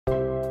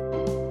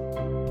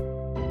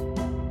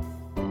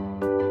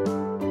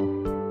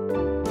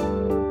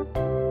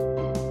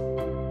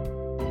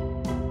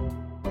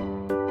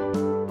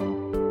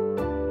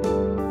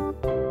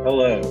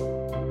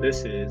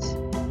This is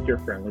your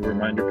Friendly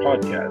Reminder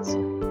podcast.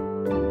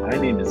 My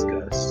name is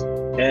Gus,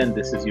 and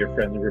this is your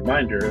friendly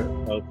reminder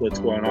of what's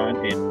going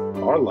on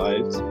in our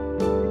lives,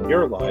 in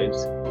your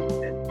lives,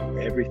 and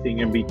everything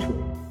in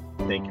between.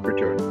 Thank you for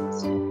joining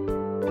us.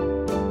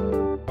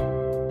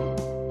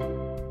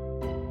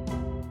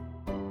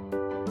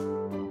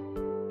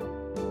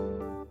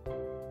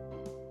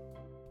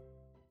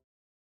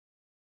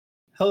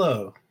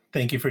 Hello,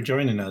 thank you for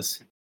joining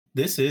us.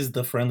 This is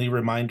the Friendly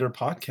Reminder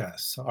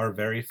podcast, our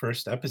very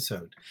first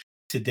episode.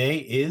 Today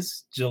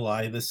is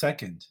July the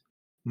 2nd.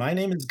 My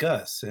name is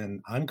Gus, and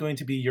I'm going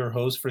to be your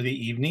host for the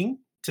evening,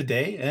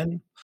 today,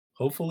 and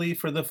hopefully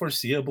for the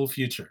foreseeable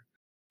future.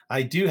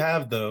 I do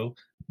have, though,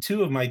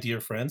 two of my dear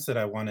friends that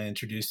I want to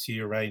introduce to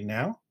you right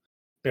now.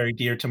 Very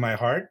dear to my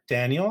heart.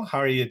 Daniel, how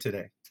are you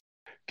today?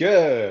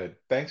 Good.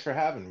 Thanks for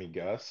having me,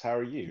 Gus. How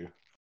are you?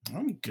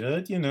 I'm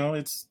good.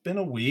 It's been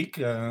a week,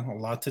 a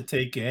lot to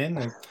take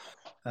in,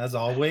 as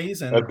always.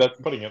 That's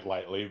putting it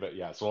lightly, but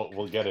yes,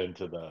 we'll get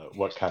into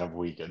what kind of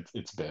week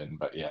it's been,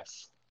 but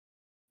yes.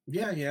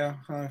 Yeah.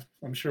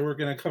 I'm sure we're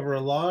going to cover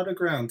a lot of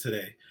ground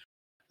today.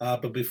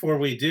 But before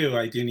we do,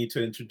 I do need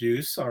to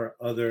introduce our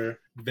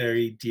other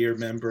very dear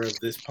member of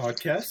this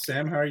podcast.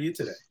 Sam, how are you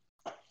today?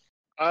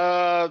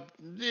 Up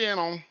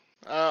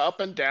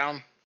and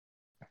down,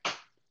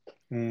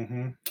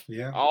 Mm-hmm.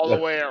 Yeah. all the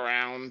way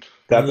around.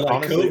 That's Unlike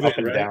honestly COVID, up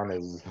and right? down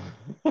is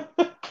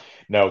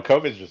no,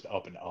 COVID's just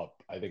up and up.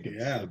 I think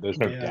there's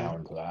no Yeah.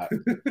 down to that.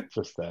 It's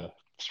just a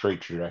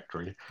straight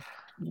trajectory.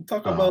 We'll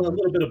talk about a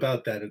little bit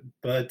about that.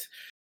 But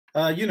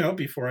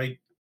before I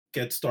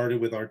get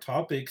started with our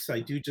topics, I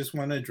do just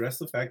want to address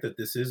the fact that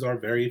this is our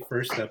very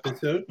first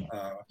episode.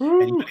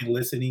 Anybody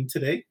listening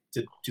today,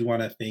 do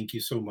want to thank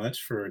you so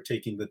much for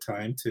taking the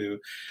time to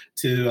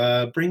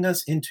bring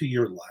us into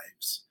your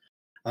lives.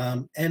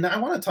 And I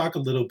want to talk a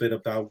little bit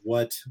about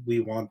what we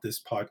want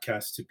this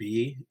podcast to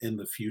be in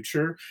the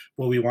future,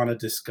 what we want to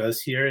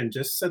discuss here, and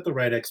just set the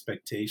right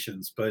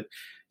expectations. But,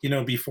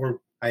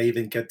 before I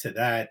even get to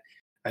that,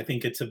 I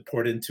think it's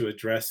important to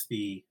address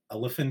the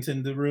elephant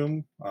in the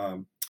room,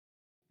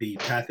 the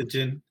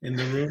pathogen in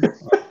the room.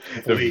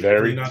 The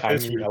very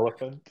tiny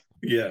elephant.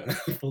 Yeah,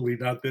 hopefully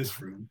not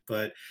this room.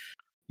 But,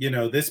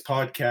 this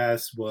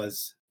podcast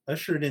was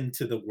ushered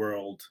into the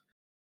world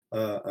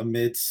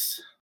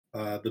amidst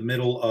the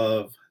middle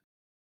of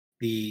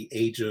the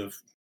age of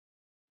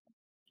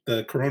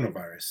the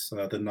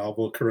coronavirus, the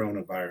novel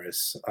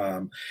coronavirus.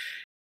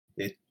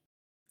 It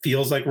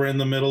feels like we're in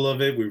the middle of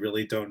it. We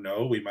really don't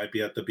know. We might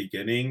be at the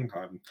beginning.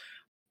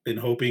 Been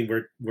hoping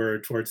we're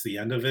towards the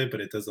end of it, but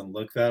it doesn't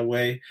look that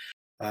way.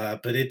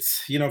 But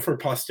it's, for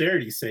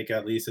posterity's sake,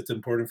 at least, it's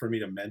important for me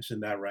to mention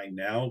that right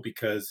now,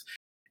 because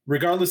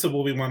regardless of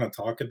what we want to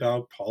talk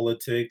about,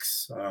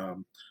 politics,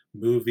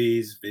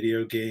 movies,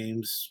 video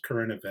games,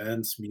 current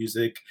events,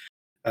 music,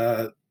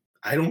 I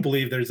don't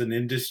believe there's an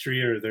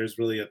industry or there's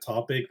really a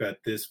topic that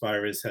this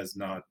virus has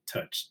not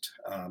touched.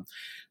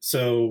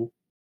 So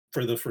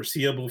for the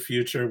foreseeable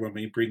future, when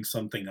we bring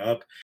something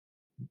up,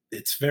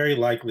 it's very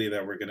likely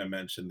that we're going to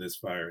mention this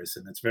virus,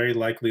 and it's very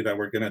likely that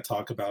we're going to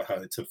talk about how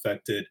it's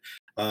affected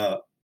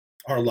our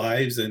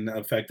lives and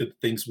affected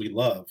the things we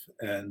love.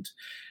 And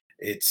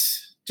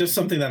it's just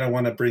something that I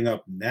want to bring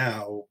up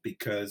now,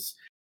 because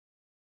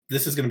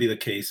this is going to be the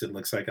case, it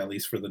looks like, at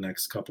least for the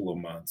next couple of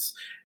months.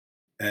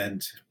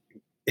 And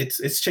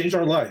it's changed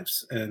our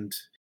lives. And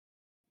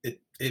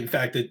in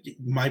fact,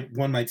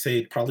 one might say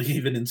it probably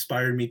even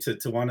inspired me to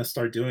want to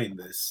start doing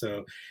this.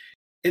 So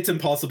it's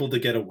impossible to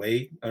get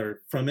away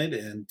from it,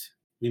 and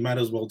we might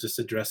as well just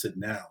address it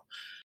now.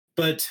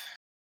 But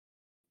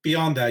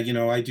beyond that,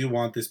 I do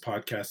want this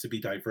podcast to be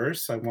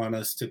diverse. I want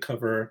us to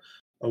cover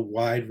a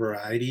wide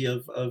variety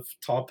of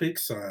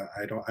topics.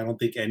 I don't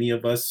think any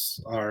of us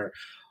are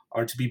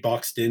to be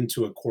boxed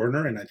into a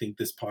corner, and I think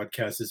this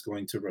podcast is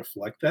going to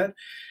reflect that.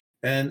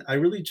 And I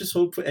really just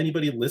hope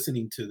anybody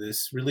listening to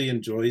this really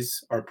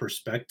enjoys our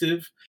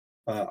perspective,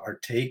 our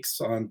takes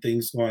on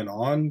things going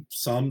on.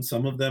 Some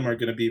of them are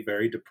going to be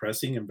very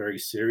depressing and very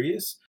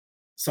serious.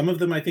 Some of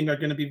them I think are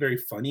going to be very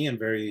funny and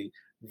very,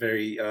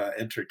 very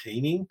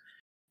entertaining.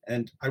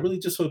 And I really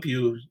just hope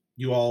you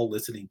all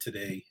listening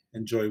today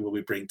enjoy what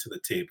we bring to the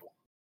table.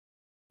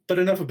 But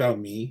enough about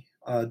me.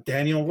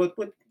 Daniel,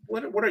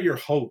 what are your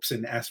hopes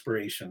and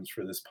aspirations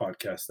for this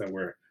podcast that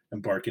we're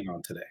embarking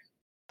on today?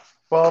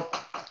 Well,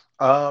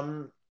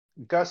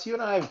 Gus, you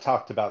and I have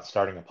talked about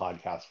starting a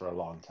podcast for a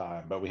long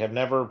time, but we have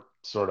never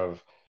sort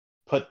of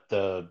put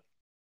the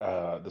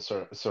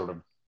sort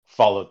of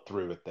followed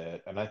through with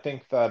it. And I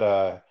think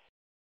that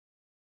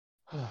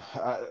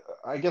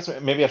I guess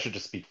maybe I should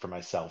just speak for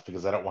myself,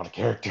 because I don't want to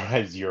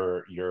characterize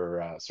your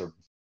sort of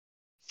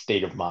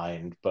state of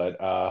mind. But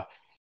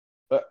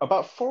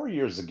about 4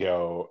 years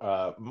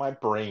ago, my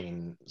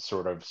brain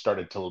sort of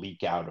started to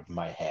leak out of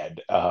my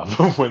head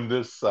when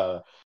this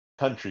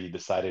country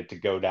decided to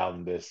go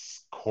down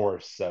this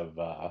course of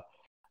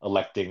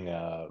electing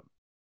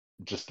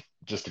just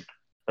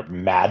a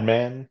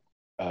madman,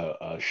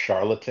 a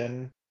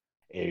charlatan,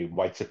 a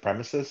white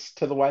supremacist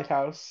to the White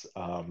House.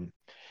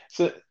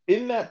 So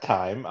in that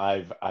time,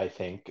 I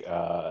think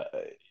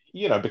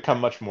become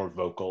much more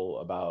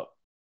vocal about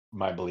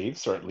my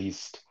beliefs, or at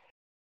least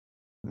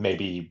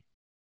maybe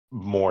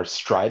more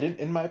strident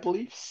in my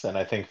beliefs. And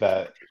I think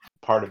that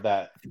part of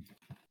that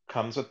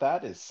comes with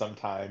that is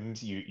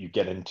sometimes you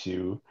get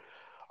into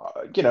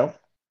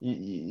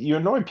you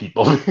annoy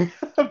people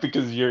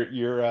because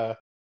you're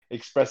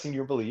expressing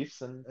your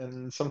beliefs,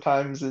 and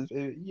sometimes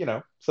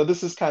so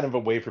this is kind of a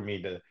way for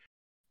me to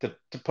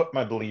put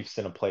my beliefs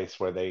in a place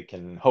where they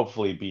can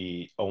hopefully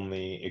be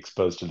only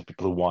exposed to the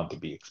people who want to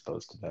be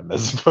exposed to them,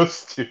 as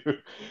opposed to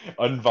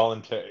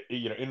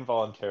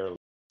involuntarily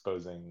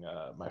exposing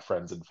my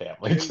friends and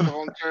family to them.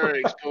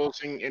 Involuntary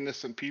exposing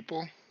innocent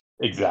people.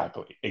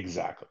 Exactly.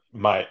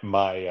 My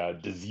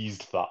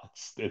diseased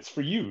thoughts. It's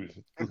for you,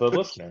 the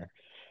listener,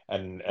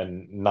 and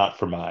not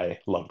for my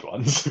loved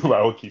ones, who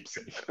I will keep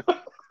safe.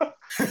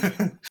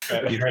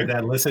 You heard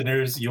that,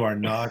 listeners? You are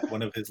not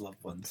one of his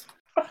loved ones.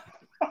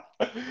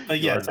 But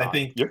You are yes, I not.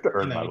 think You have to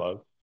earn my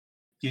love.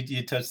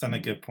 you touched on a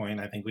good point.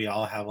 I think we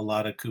all have a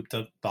lot of cooped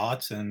up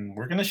thoughts, and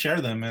we're going to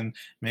share them. And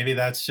maybe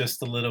that's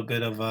just a little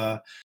bit of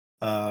a,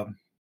 I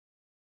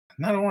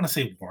don't want to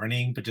say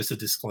warning, but just a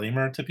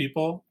disclaimer to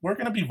people. We're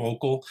going to be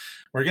vocal.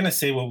 We're going to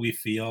say what we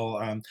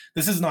feel.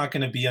 This is not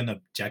going to be an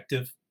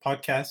objective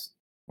podcast.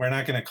 We're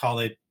not going to call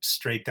it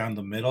straight down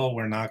the middle.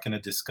 We're not going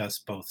to discuss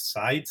both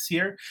sides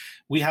here.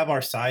 We have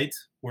our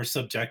sides. We're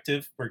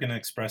subjective. We're going to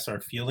express our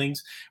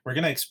feelings. We're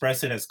going to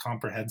express it as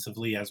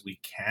comprehensively as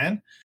we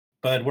can,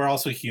 but we're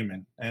also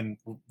human, and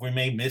we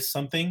may miss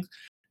something.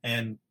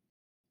 And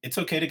it's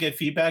okay to get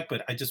feedback,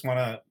 but I just want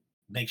to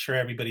make sure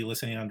everybody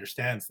listening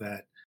understands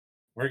that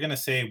we're going to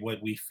say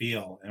what we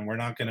feel, and we're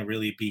not going to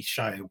really be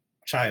shy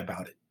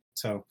about it.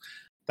 So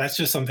that's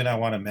just something I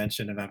want to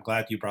mention, and I'm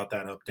glad you brought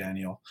that up,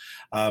 Daniel.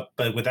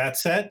 But with that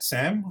said,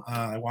 Sam,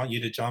 I want you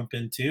to jump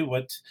into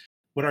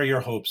what are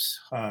your hopes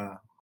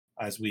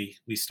as we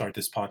start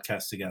this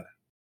podcast together.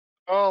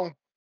 Well,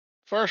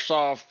 first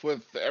off,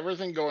 with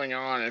everything going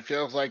on, it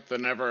feels like the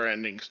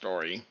never-ending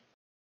story.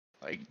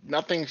 Like,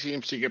 nothing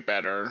seems to get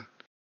better.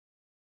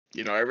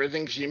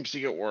 Everything seems to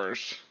get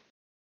worse.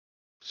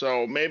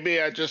 So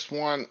maybe I just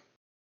want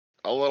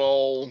a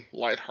little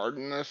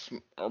lightheartedness,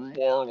 or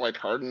more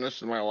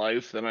lightheartedness in my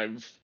life than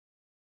I've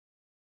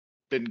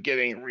been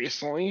getting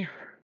recently.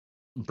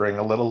 Bring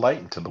a little light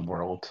into the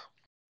world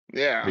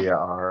Yeah. via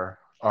our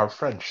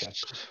friendship.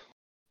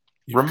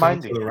 You've come to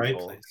Reminding the right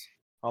people, place.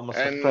 almost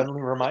a And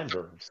friendly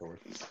reminder of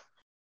sorts.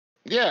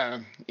 yeah,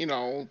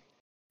 a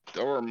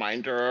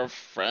reminder of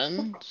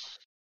friends.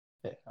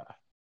 Yeah.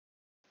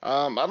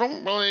 I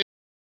don't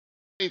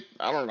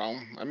know.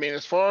 I mean,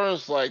 as far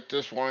as like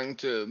just wanting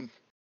to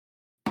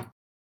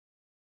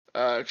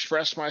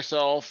express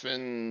myself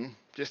and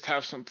just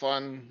have some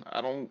fun,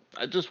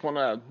 I just want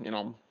to,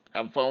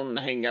 have fun and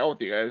hang out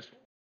with you guys.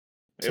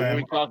 Maybe Sam,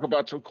 we talk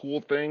about some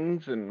cool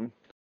things, and,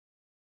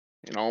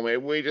 maybe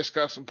we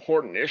discuss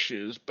important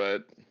issues,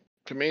 but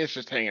to me, it's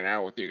just hanging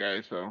out with you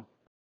guys. So,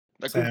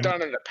 like we've Sam,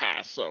 done in the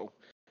past. So,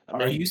 I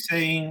are mean, you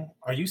saying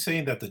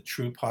that the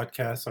true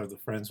podcasts are the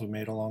friends we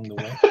made along the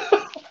way?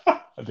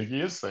 I think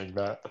he is saying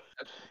that.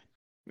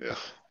 yeah.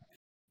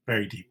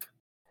 Very deep.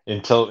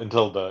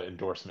 Until the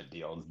endorsement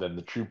deals, then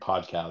the true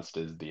podcast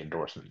is the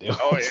endorsement deal.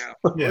 Oh yeah.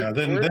 Yeah,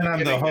 then I'm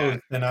the getting host,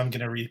 that. and I'm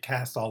going to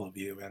recast all of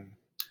you, and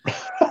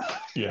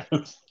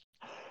Yes.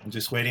 I'm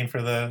just waiting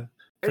for the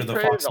I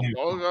created Fox the News.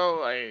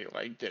 logo.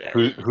 I did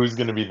everything. Who's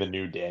going to be the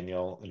new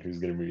Daniel, and who's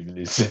going to be the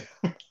new Sam?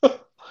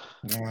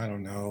 Oh, I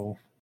don't know.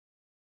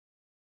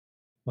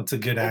 What's a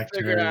good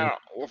actor?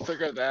 We'll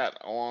figure that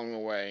along the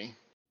way.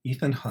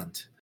 Ethan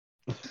Hunt.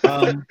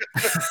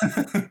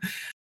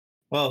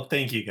 Well,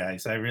 thank you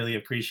guys. I really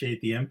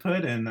appreciate the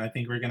input, and I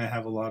think we're going to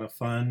have a lot of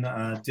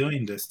fun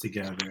doing this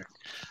together.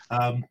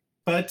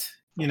 But,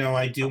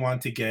 I do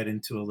want to get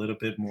into a little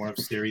bit more of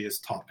serious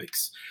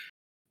topics.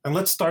 And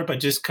let's start by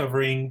just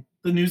covering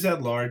the news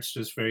at large,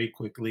 just very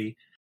quickly.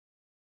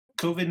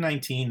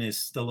 COVID-19 is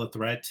still a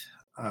threat.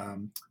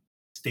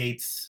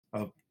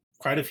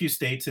 Quite a few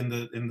states in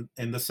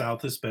the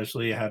South,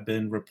 especially, have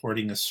been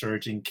reporting a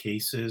surge in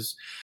cases.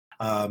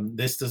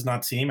 This does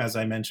not seem, as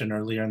I mentioned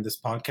earlier in this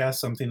podcast,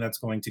 something that's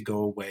going to go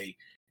away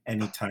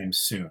anytime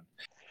soon.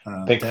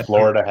 I think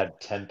Florida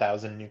had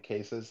 10,000 new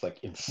cases, like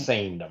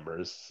insane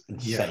numbers.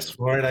 Insane. Yes,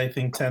 Florida, I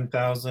think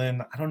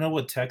 10,000. I don't know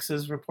what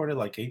Texas reported,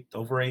 like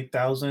over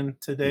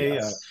 8,000 today.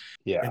 Yes.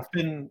 Yeah. It's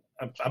been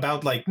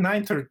about like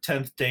 9th or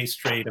 10th day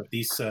straight of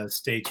these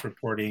states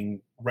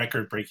reporting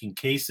record-breaking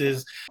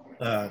cases.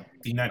 The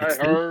United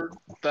States. I heard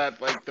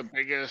that like the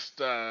biggest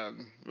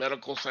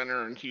medical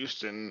center in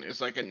Houston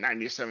is like at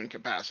 97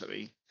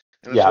 capacity,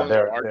 and it's one of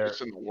the largest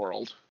in the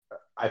world.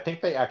 I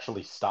think they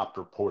actually stopped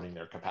reporting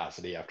their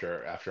capacity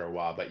after a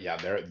while, but yeah,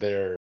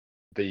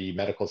 the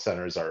medical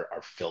centers are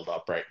filled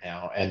up right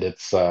now, and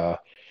it's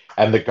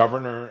and the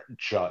governor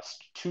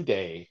just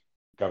today,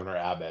 Governor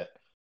Abbott,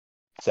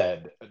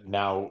 said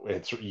now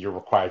you're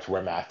required to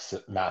wear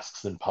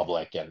masks in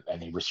public,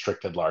 and he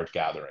restricted large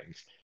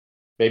gatherings.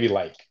 Maybe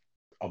like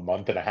a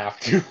month and a half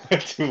too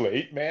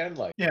late, man.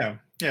 Like, yeah,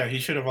 Yeah, he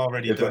should have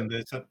already It's done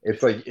like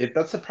this.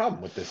 that's the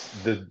problem with this.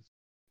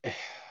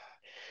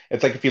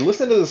 It's like if you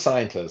listen to the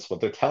scientists,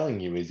 what they're telling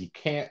you is you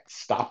can't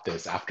stop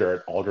this after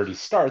it already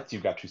starts.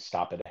 You've got to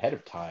stop it ahead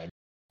of time,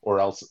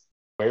 or else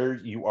where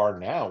you are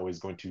now is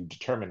going to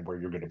determine where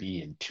you're going to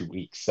be in 2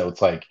 weeks. So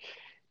it's like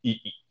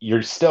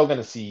you're still going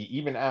to see,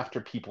 even after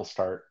people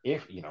start,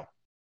 if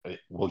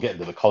we'll get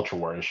into the culture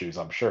war issues,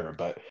 I'm sure,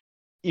 but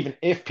even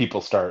if people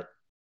start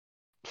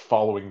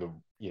following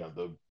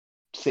the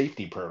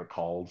safety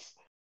protocols,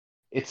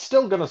 it's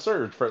still going to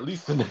surge for at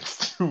least the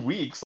next 2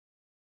 weeks.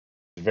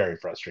 It's very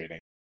frustrating.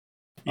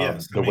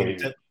 Yes, I The mean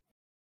way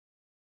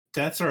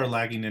deaths are a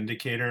lagging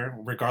indicator.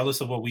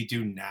 Regardless of what we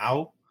do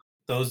now,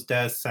 those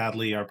deaths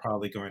sadly are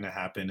probably going to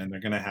happen, and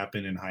they're going to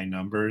happen in high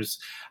numbers.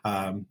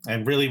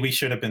 And really, we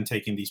should have been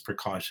taking these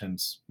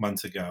precautions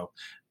months ago.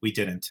 We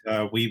didn't.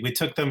 We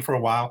took them for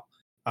a while,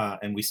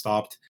 and we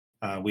stopped.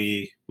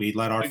 We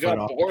let our We foot got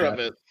off the bored gas. of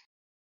it.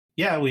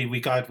 Yeah, we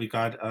got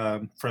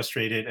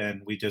frustrated,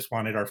 and we just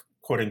wanted our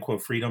quote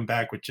unquote freedom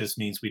back, which just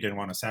means we didn't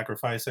want to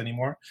sacrifice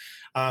anymore.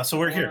 So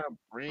we're here.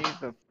 Breathe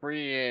the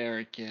free air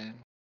again.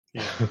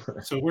 Yeah.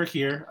 So we're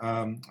here,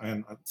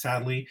 and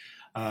sadly,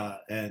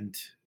 and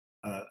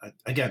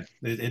again,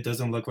 it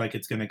doesn't look like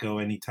it's going to go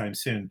away anytime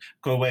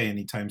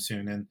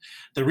soon. And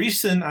the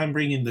reason I'm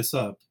bringing this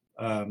up,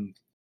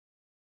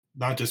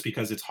 not just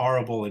because it's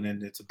horrible and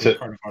it's a big to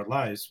part of our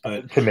lives,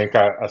 but to make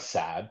a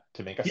sad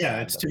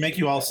yeah, it's to make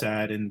you all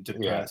sad and yeah,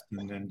 depressed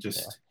and yeah.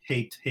 just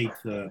hate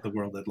the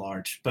world at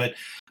large. But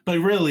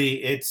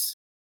really, it's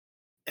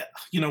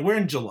we're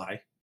in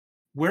July.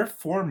 We're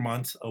 4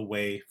 months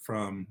away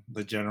from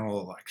the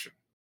general election.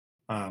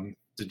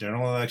 The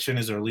general election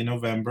is early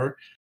November,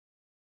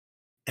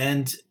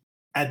 and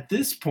at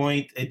this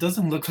point, it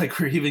doesn't look like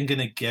we're even going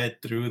to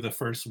get through the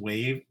first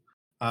wave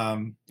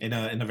in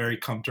a very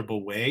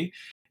comfortable way.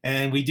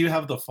 And we do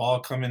have the fall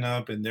coming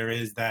up, and there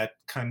is that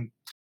kind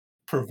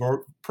of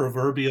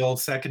proverbial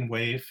second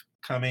wave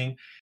coming,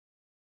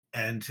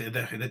 and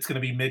that's going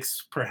to be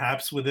mixed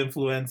perhaps with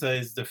influenza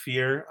is the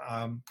fear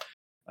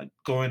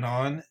going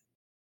on.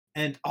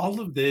 And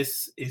all of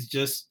this is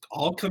just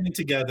all coming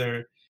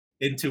together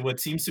into what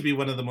seems to be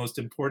one of the most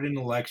important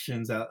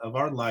elections of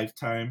our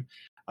lifetime,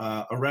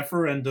 a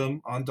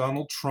referendum on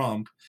Donald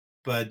Trump.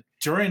 But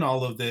during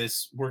all of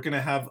this, we're going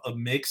to have a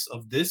mix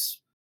of this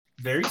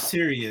very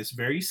serious,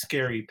 very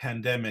scary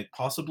pandemic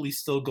possibly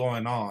still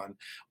going on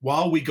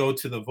while we go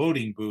to the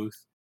voting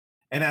booth.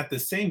 And at the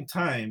same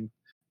time,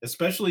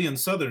 especially in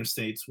southern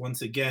states,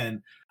 once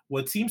again,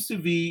 what seems to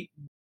be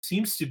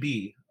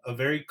a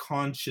very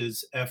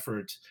conscious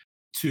effort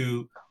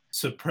to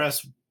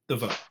suppress the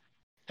vote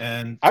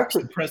and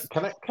Actually, suppress.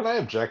 can I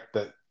object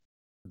that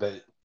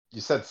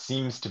you said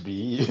seems to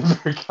be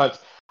because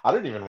I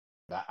don't even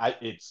that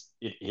it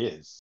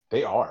is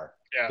they are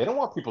Yeah. they don't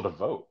want people to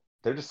vote.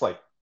 They're just like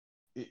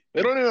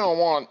They don't even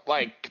want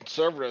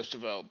conservatives to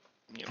vote.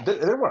 they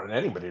don't want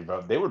anybody to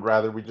vote. They would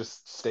rather we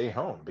just stay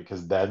home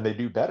because then they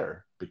do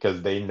better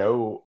because they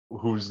know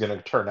who's going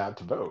to turn out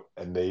to vote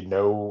and they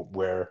know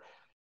where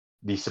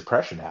the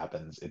suppression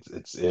happens.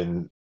 It's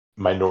in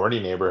minority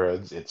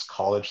neighborhoods, it's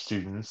college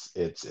students,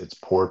 it's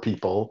poor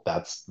people.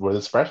 That's where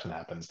the suppression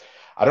happens.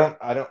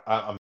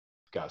 I'm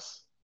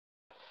Gus.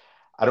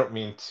 I don't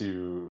mean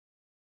to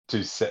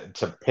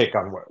pick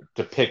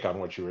on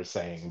what you were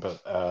saying,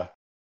 but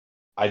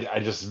I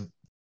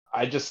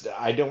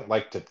don't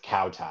like to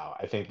kowtow.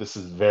 I think this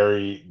is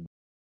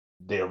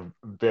they're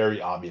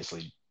very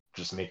obviously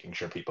just making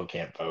sure people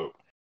can't vote.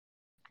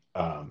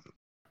 And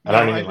No,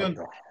 I don't even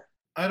like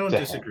I don't to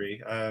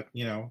disagree.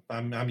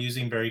 I'm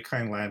using very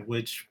kind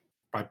language.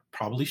 I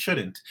probably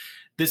shouldn't.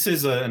 This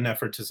is an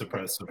effort to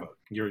suppress the vote.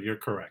 You're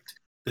correct.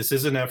 This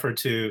is an effort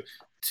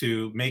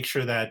to make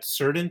sure that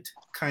certain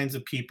kinds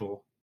of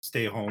people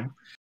stay home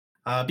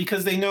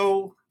because they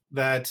know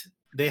that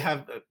they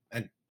have,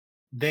 and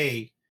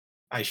they,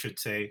 I should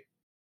say,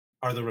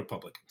 are the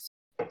Republicans.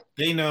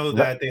 They know no,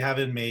 that they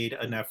haven't made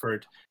an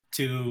effort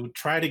to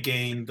try to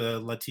gain the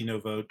Latino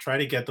vote, try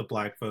to get the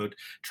Black vote,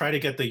 try to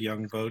get the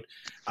young vote.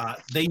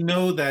 They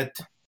know that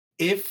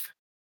if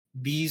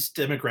these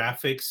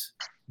demographics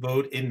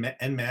vote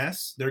en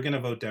masse, they're going to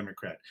vote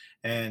Democrat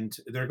and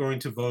they're going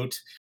to vote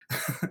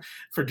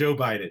for Joe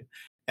Biden.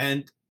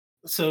 And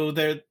so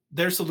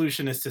their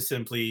solution is to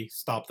simply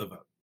stop the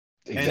vote.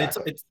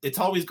 exactly. And it's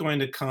always going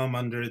to come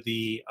under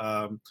the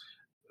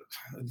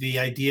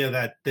idea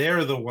that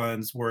they're the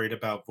ones worried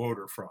about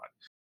voter fraud.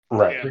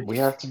 Right. Yeah. We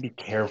have to be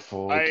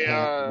careful. We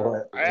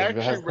I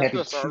actually read can't be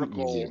this too easy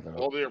article about.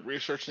 while we were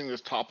researching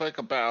this topic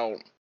about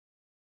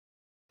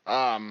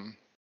um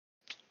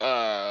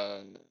uh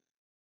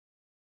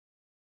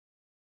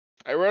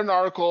I read an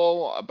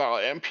article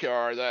about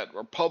NPR that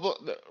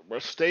where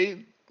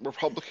state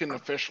Republican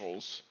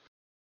officials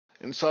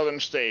in southern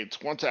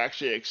states want to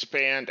actually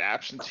expand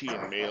absentee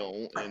and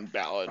mail in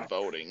ballot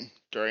voting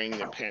during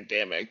the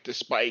pandemic,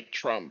 despite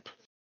Trump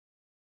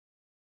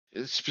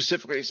is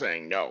specifically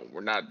saying no,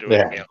 we're not doing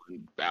Yeah.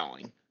 mail-in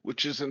balloting,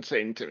 which is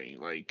insane to me.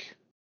 Like,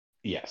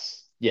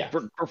 Yes. Yeah.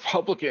 for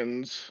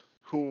Republicans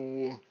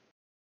who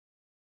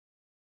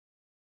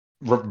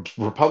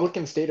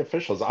Republican state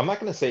officials. I'm not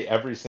going to say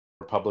every single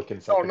Republican Oh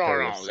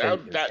Secretary of no, State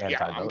is yeah. I'm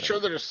anti-voting. sure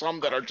there's some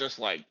that are just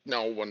like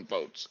no one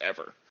votes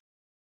ever,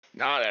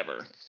 not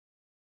ever.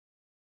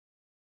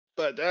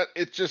 But that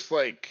it's just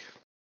like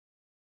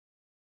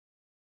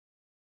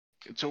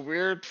it's a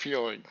weird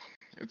feeling.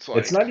 It's like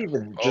It's not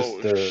even just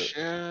oh the.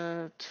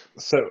 shit.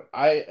 So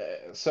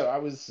I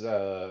was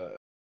a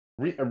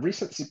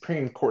recent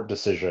Supreme Court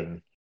decision.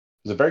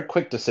 It was a very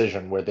quick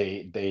decision where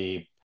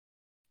they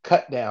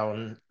cut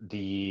down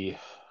the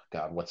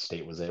God, what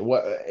state was it?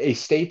 What a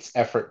state's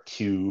effort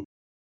to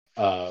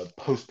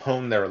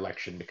postpone their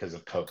election because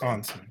of COVID.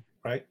 Wisconsin,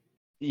 right?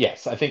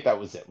 Yes, I think that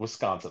was it.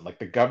 Wisconsin. Like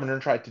the governor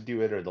tried to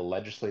do it or the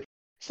legislature.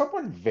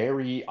 Someone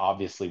very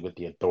obviously with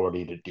the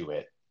authority to do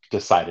it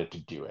decided to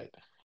do it.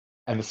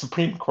 And the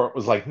Supreme Court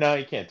was like, no,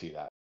 you can't do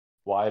that.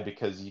 Why?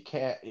 Because you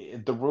can't,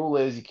 the rule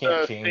is you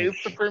can't The state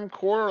change. Supreme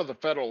Court or the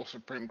federal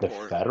Supreme The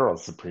Court? federal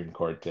Supreme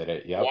Court did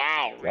it. Yep.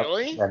 Wow, Yep.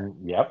 really? And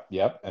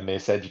yep. And they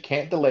said you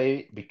can't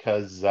delay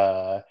because,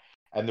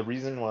 and the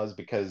reason was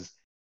because,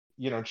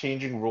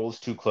 changing rules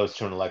too close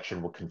to an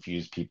election will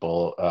confuse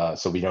people.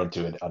 So we don't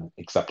do it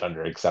except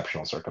under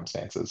exceptional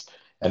circumstances.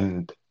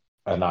 And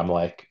I'm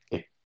like,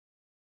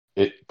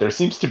 there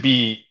seems to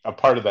be a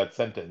part of that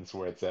sentence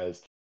where it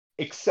says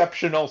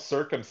exceptional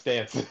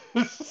circumstances.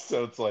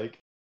 So it's like,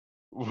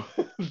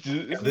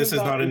 This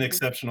is not an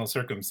exceptional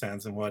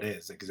circumstance, and what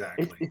is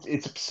exactly?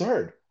 It's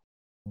absurd.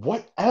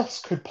 What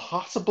else could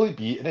possibly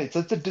be? And it's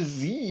a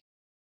disease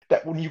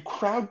that when you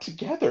crowd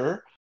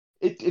together,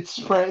 it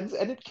spreads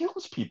and it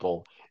kills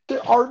people.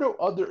 There are no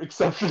other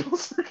exceptional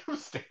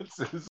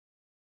circumstances.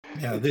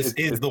 Yeah, this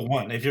is the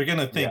one. If you're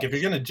gonna think, if you're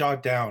Yes. gonna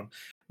jot down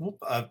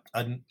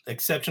an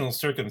exceptional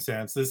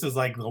circumstance, this is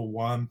like the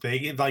one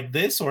thing. Like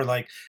this, or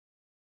like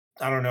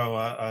I don't know,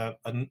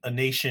 a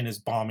nation is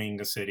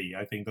bombing a city.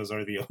 I think those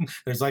are the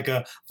there's like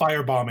a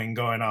firebombing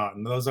going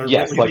on. Those are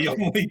Yes, really like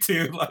the only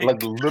two.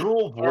 like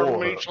literal Or war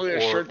mutually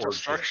assured or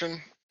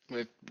destruction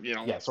with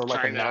yes, or like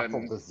a China natural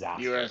and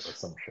disaster US. or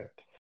some shit.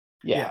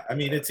 Yeah, I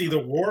mean it's either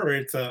war or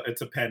it's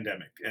a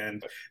pandemic,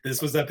 and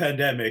this was a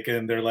pandemic,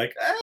 and they're like,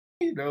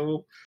 This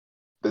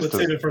let's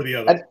does, save it for the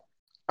other. and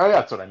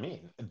that's what I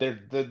mean.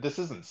 This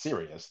isn't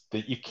serious.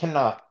 That you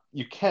cannot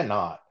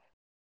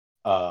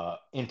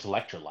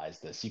intellectualize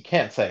this. You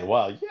can't say,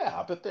 well,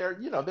 yeah, but they're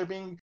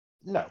being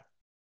no.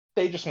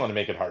 They just want to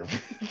make it harder.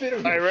 They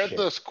don't give I a read shit.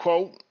 this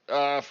quote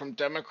from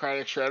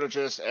Democratic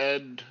strategist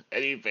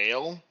Eddie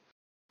Vail.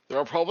 The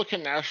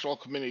Republican National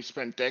Committee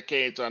spent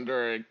decades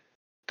under a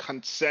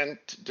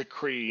consent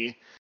decree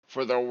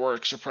for their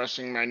work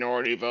suppressing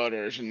minority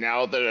voters, and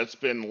now that it's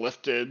been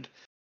lifted,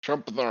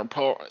 Trump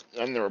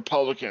and the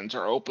Republicans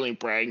are openly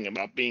bragging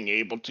about being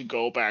able to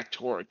go back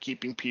to work,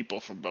 keeping people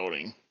from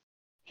voting.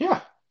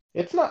 Yeah,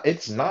 it's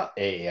not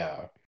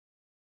a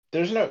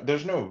there's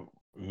no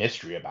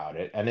mystery about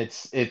it, and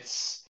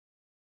it's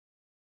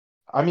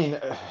I mean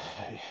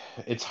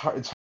it's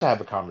hard to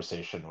have a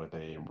conversation with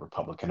a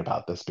Republican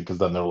about this because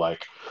then they're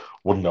like,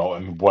 well, no,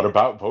 and what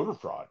about voter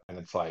fraud? And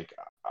it's like,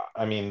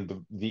 I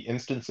mean, the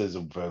instances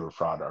of voter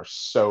fraud are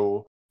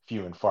so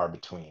few and far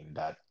between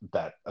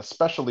that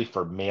especially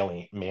for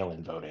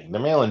mail-in voting. The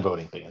mail-in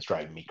voting thing is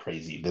driving me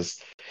crazy. This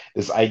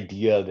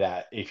idea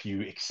that if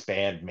you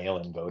expand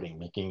mail-in voting,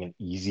 making it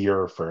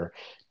easier for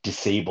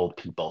disabled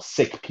people,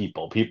 sick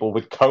people, people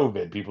with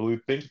COVID, people who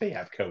think they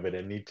have COVID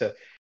and need to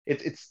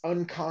it's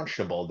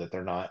unconscionable that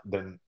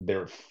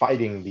they're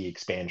fighting the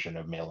expansion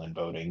of mail-in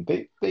voting.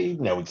 They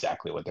know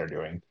exactly what they're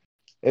doing.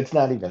 It's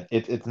not even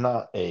it's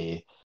not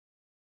a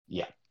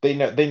yeah, they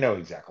know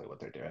exactly what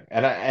they're doing.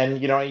 And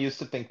I used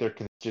to think their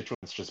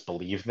constituents just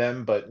believe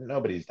them, but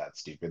nobody's that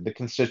stupid. The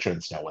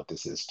constituents know what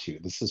this is too.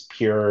 This is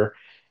pure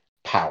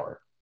power.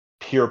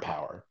 Pure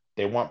power.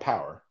 They want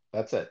power.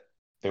 That's it.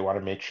 They want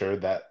to make sure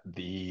that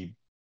the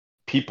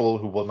people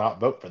who will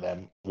not vote for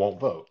them won't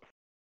vote.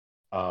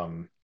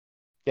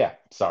 Yeah,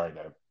 sorry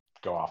to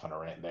go off on a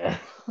rant there.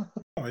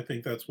 I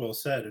think that's well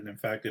said, and in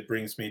fact, it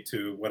brings me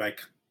to what I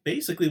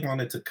basically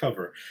wanted to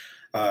cover,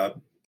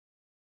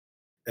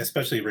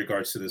 especially in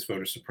regards to this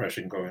voter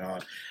suppression going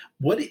on.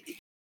 What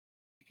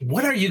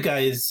are you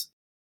guys?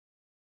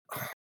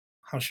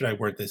 How should I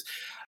word this?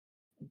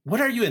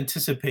 What are you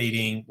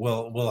anticipating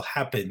will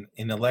happen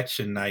in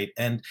election night,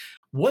 and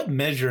what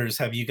measures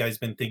have you guys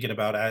been thinking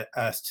about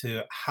as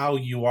to how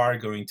you are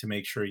going to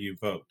make sure you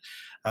vote?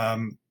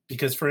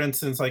 Because, for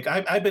instance, like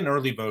I've been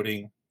early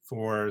voting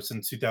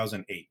since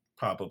 2008,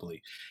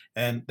 probably,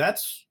 and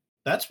that's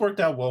worked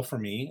out well for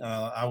me.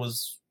 I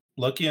was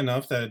lucky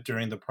enough that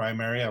during the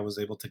primary, I was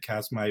able to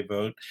cast my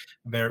vote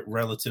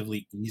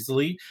relatively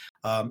easily,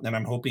 and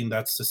I'm hoping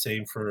that's the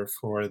same for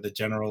the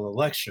general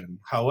election.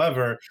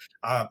 However,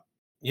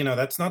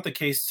 that's not the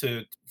case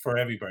for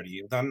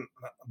everybody. Then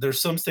there's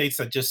some states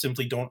that just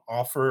simply don't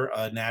offer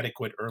an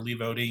adequate early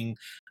voting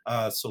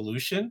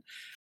solution,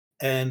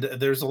 and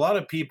there's a lot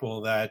of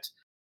people that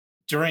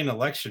during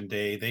election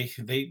day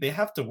they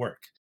have to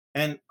work.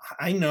 And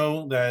I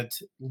know that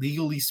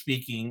legally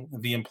speaking,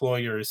 the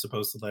employer is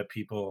supposed to let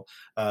people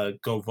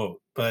go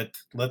vote. But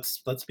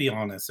let's be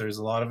honest. There's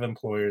a lot of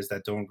employers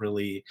that don't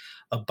really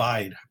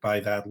abide by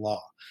that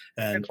law,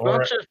 and It's not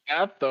or just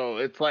that though.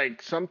 It's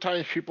like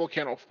sometimes people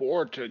can't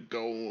afford to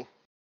go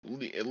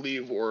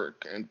leave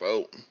work and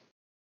vote.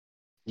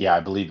 Yeah,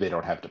 I believe they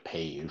don't have to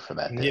pay you for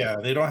that day. yeah,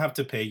 they don't have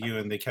to pay you,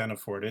 and they can't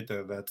afford it.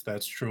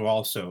 That's true.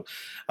 Also,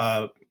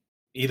 uh,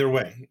 either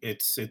way,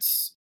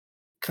 it's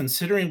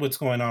considering what's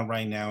going on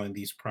right now in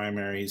these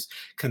primaries,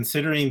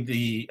 considering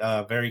the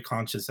very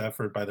conscious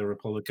effort by the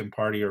Republican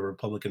Party or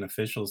Republican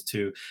officials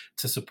to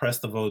suppress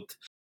the vote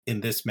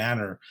in this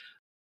manner,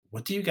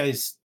 what do you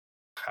guys?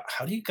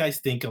 How do you guys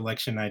think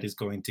election night is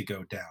going to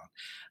go down?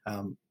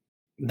 Um,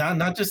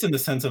 not just in the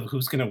sense of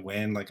who's going to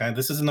win.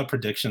 This isn't a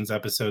predictions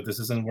episode. This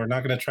isn't. We're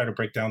not going to try to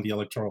break down the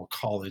electoral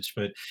college,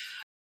 but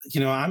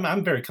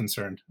I'm very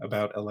concerned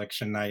about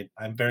election night.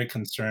 I'm very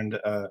concerned.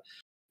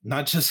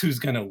 Not just who's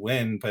going to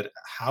win, but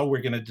how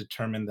we're going to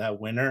determine that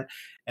winner.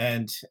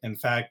 And in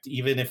fact,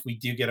 even if we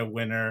do get a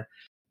winner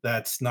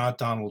that's not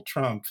Donald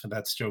Trump,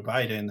 that's Joe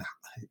Biden,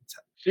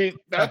 See, that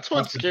that's what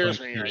process is going scares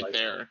to me be right like,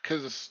 there,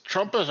 because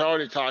Trump is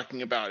already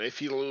talking about if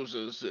he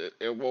loses,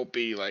 it won't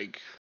be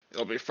like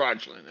it'll be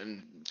fraudulent.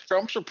 And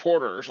Trump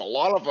supporters, a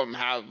lot of them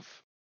have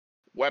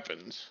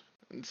weapons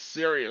and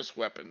serious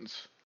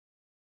weapons.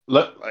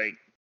 Let Like,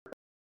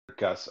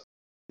 Gus,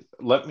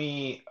 let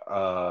me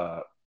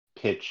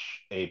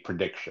pitch a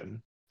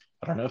prediction.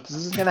 I don't know if this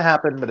is going to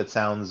happen, but it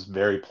sounds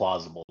very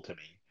plausible to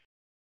me.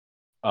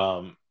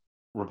 Um,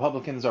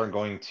 Republicans are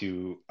going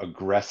to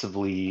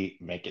aggressively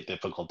make it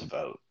difficult to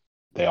vote.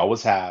 They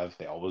always have,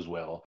 they always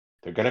will.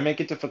 They're going to make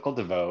it difficult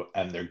to vote,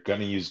 and they're going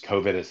to use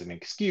COVID as an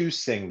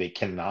excuse, saying they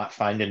cannot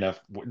find enough.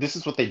 This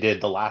is what they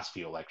did the last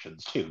few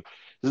elections, too.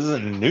 This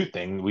isn't a new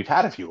thing. We've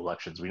had a few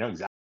elections. We know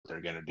exactly what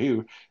they're going to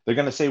do. They're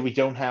going to say, we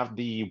don't have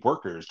the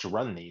workers to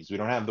run these. We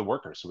don't have the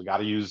workers, so we got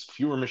to use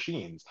fewer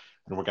machines,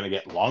 and we're going to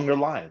get longer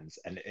lines.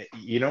 And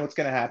you know what's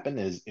going to happen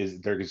is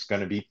there's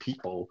going to be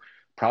people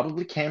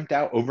probably camped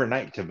out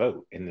overnight to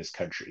vote in this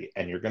country,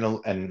 and you're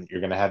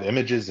gonna have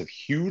images of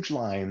huge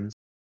lines,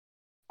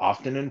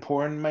 often in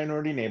poor and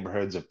minority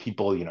neighborhoods, of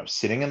people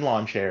sitting in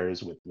lawn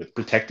chairs with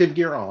protective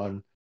gear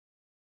on,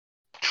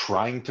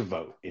 trying to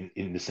vote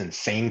in this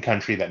insane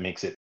country that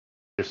makes it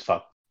just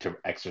fuck to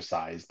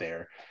exercise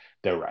their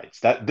rights.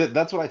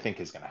 That's what I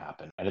think is going to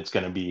happen, and it's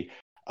going to be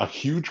a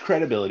huge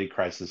credibility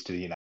crisis to the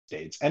United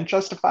States, and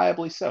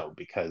justifiably so,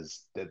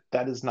 because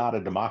that is not a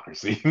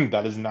democracy.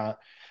 That is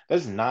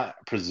not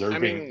I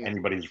preserving mean,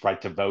 anybody's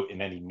right to vote in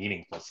any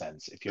meaningful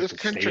sense. If you have this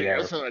to stay country there,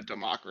 isn't a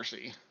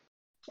democracy.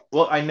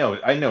 well, I know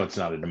it's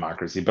not a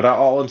democracy, but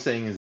all I'm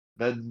saying is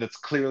that's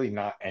clearly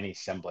not any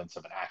semblance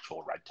of an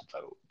actual right to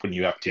vote when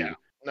you have Yeah, to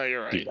no,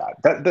 you're do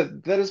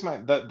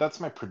right. that's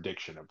my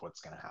prediction of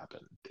what's going to happen.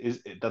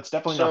 That's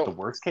definitely not the So,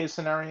 worst case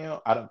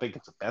scenario. I don't think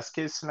it's a best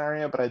case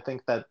scenario, but I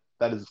think that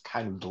is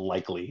kind of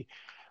likely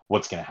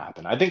what's going to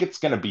happen. I think it's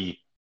going to be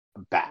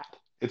bad.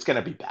 It's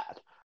going to be bad.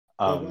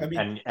 well, I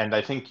mean, And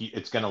I think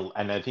it's going to,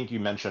 and I think you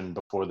mentioned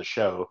before the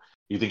show,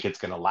 you think it's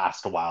going to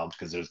last a while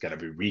because there's going to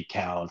be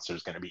recounts,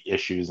 there's going to be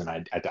issues, and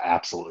I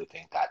absolutely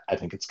think that. I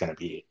think it's going to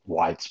be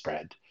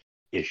widespread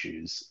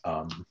issues.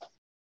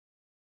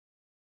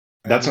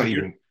 That's well, not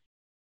even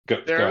go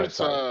ahead. there's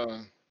Sorry.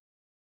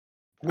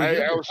 well,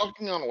 you're I the was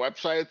looking on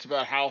websites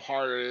about how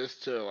hard it is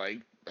to like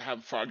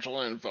have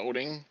fraudulent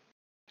voting.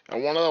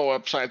 And one of the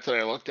websites that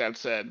I looked at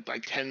said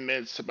like 10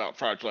 myths about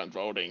fraudulent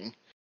voting.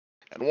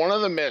 And one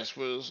of the myths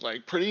was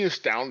like pretty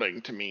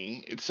astounding to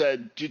me. It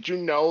said, "Did you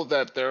know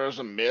that there is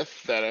a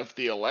myth that if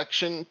the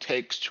election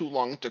takes too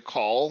long to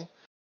call,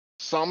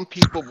 some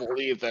people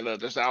believe that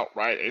it is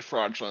outright a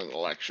fraudulent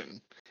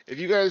election?" If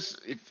you guys,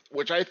 if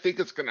which I think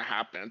is going to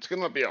happen, it's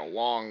going to be a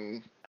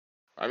long.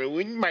 I mean,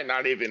 we might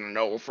not even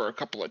know for a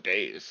couple of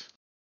days.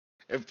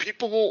 If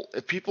people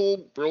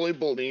really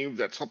believe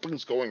that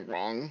something's going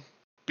wrong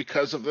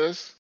because of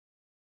this,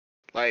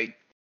 like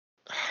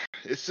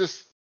it's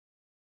just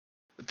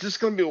it's just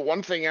gonna be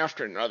one thing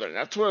after another. And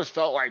that's what it's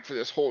felt like for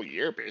this whole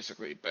year,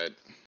 basically. But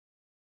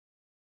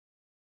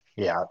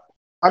Yeah.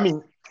 I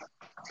mean,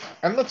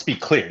 and let's be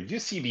clear,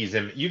 you've seen these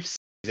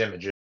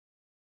images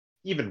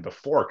even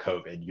before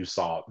COVID. You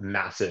saw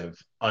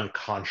massive,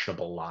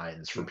 unconscionable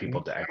lines for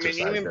people Mhm. to I mean, exercise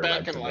even their back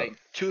right in to vote. like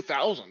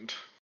 2000,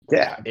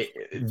 Yeah,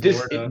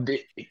 Florida.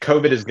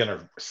 COVID is going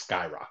to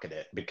skyrocket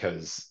it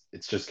because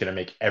it's just going to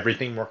make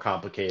everything more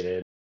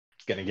complicated.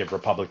 It's going to give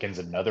Republicans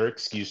another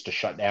excuse to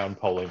shut down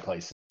polling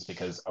places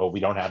because we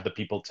don't have the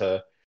people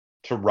to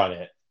run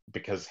it.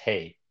 Because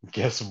hey,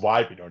 guess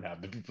why we don't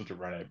have the people to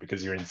run it?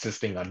 Because you're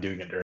insisting on doing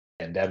it during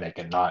the pandemic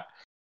and not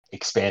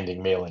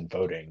expanding mail-in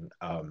voting.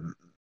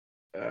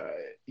 Uh,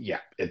 yeah,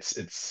 it's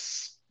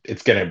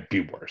going to be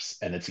worse,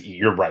 and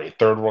you're right.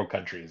 Third world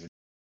countries,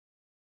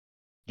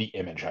 the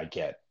image I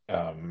get.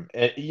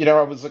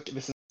 I was looking.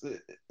 This is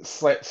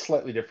a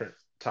slightly different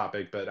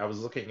topic, but I was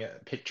looking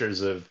at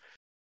pictures of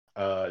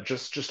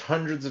just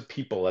hundreds of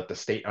people at the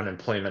state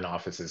unemployment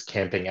offices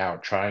camping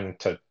out, trying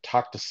to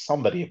talk to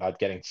somebody about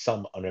getting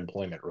some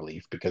unemployment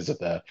relief because of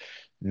the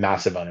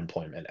massive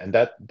unemployment. And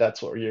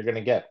that's what you're going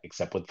to get,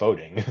 except with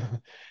voting.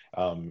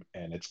 And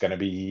it's going to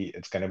be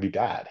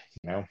bad,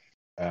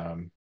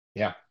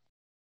 yeah.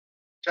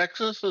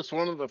 Texas is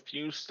one of the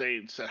few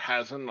states that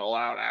hasn't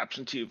allowed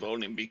absentee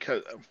voting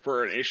because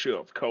for an issue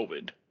of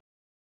COVID.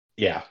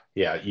 Yeah,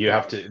 you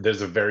have to.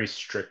 There's a very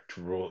strict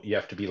rule. You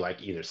have to be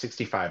like either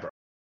 65 or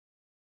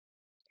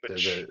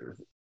there's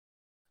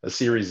a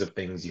series of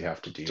things you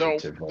have to do So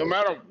to vote. no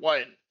matter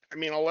what, I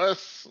mean,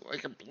 unless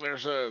like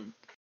there's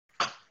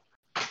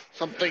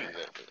something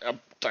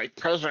like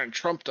President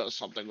Trump does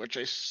something, which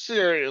I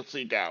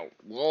seriously doubt,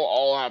 we'll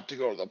all have to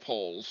go to the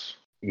polls.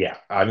 Yeah,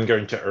 I'm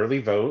going to early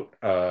vote.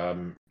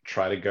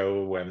 Try to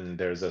go when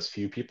there's as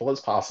few people as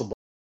possible.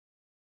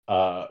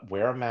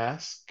 Wear a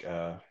mask.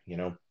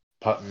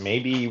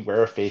 Maybe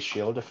wear a face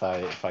shield if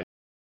I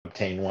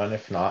obtain one.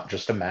 If not,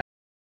 just a mask.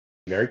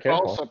 Very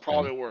careful. Also,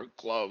 probably wear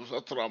gloves.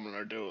 That's what I'm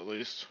gonna do at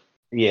least.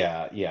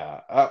 Yeah.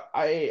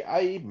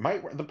 I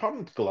might wear. The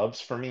problem with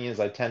gloves for me is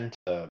I tend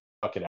to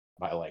fuck it up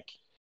by like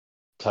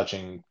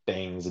touching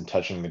things and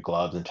touching the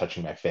gloves and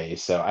touching my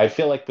face. So I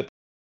feel like with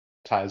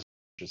ties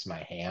just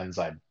my hands,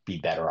 I'd be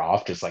better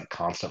off just like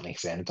constantly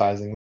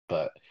sanitizing.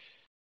 But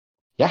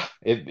yeah,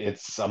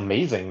 it's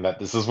amazing that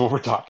this is what we're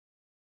talking.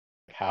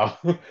 How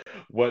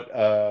what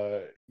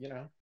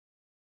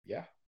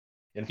yeah.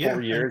 In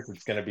 4 years,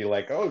 it's going to be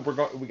like, oh,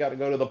 we got to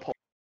go to the pole.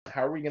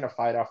 How are we going to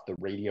fight off the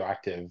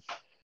radioactive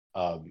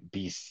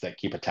beasts that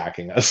keep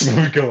attacking us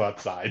when we go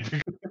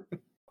outside?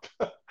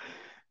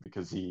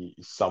 Because he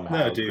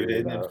somehow. No, dude.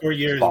 In 4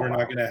 years, we're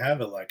not going to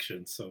have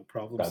elections, so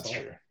problem solved. That's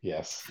true.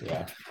 Yes.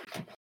 Yeah.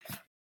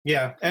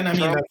 Yeah, and I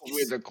mean, Trump will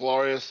be the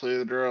glorious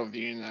leader of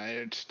the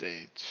United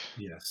States.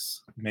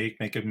 Yes,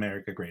 make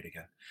America great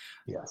again.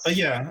 Yes. But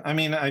yeah, I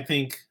mean, I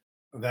think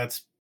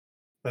that's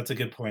a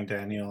good point,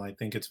 Daniel. I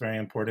think it's very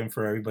important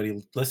for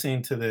everybody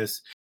listening to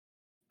this.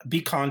 Be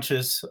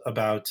conscious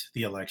about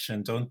the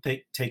election. Don't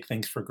take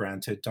things for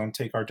granted. Don't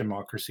take our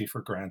democracy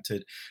for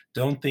granted.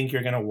 Don't think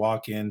you're going to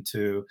walk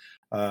into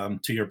to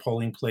your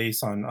polling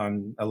place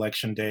on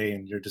election day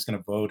and you're just going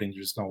to vote and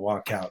you're just going to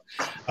walk out.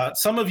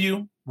 Some of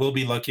you will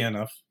be lucky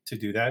enough to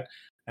do that,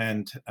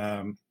 and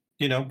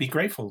be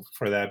grateful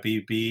for that.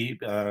 Be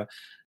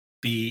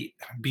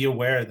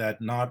aware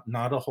that not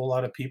a whole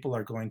lot of people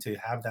are going to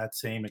have that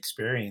same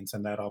experience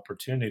and that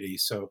opportunity.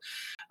 So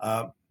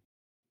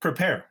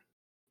prepare.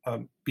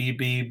 Be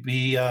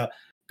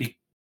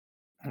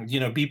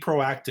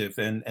proactive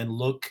and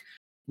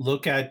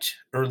look at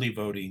early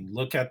voting.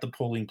 Look at the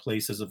polling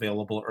places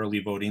available early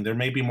voting. There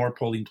may be more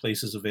polling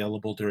places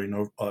available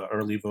during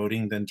early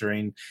voting than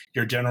during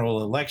your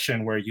general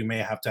election, where you may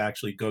have to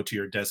actually go to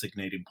your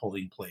designated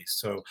polling place.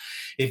 So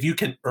if you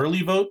can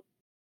early vote,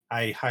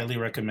 I highly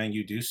recommend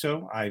you do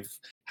so. I've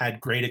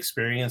had great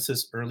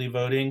experiences early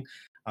voting.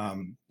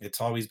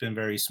 It's always been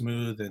very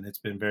smooth and it's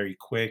been very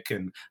quick,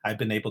 and I've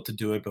been able to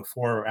do it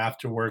before or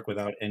after work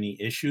without any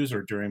issues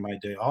or during my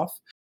day off.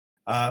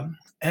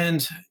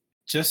 And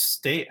just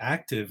stay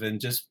active and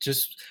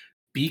just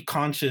be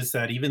conscious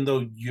that even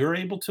though you're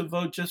able to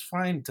vote just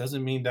fine,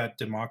 doesn't mean that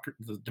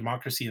the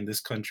democracy in this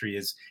country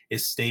is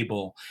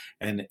stable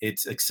and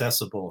it's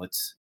accessible.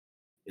 It's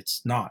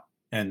not,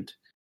 and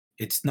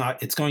it's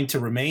going to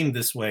remain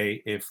this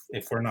way if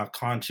we're not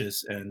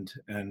conscious and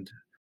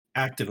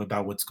active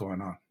about what's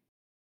going on.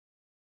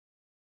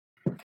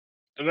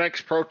 The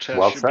next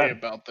protest should be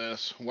about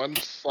this.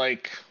 Once,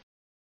 Black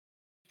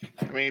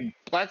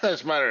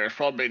Lives Matter is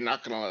probably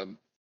not going to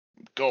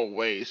go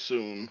away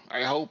soon.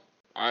 I hope.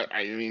 I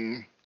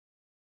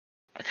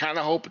kind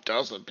of hope it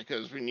doesn't,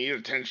 because we need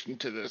attention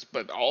to this.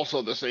 But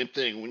also the same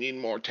thing, we need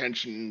more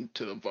attention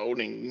to the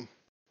voting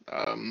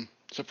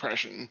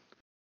suppression.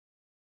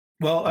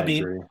 Well, I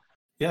mean, agree.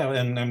 Yeah,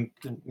 and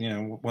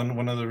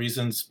one of the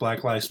reasons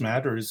Black Lives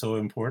Matter is so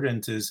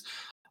important is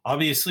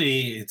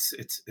obviously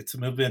it's a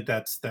movement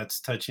that's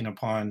touching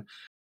upon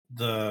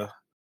the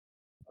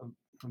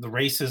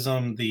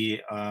racism,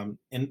 the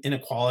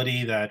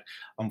inequality that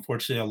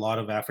unfortunately a lot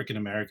of African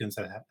Americans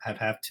have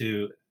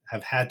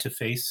had to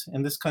face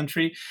in this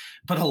country.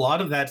 But a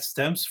lot of that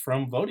stems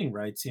from voting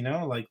rights.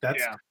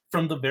 That's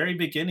from the very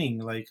beginning.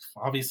 Like,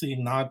 obviously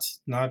not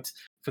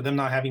for them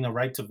not having a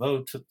right to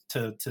vote,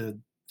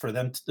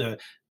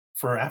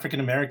 for African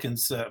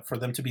Americans, for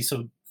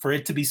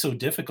it to be so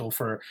difficult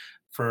to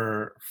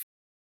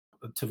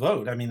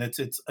vote. I mean,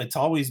 it's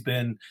always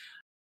been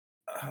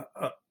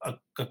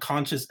a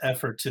conscious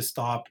effort to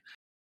stop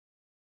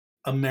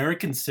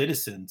American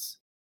citizens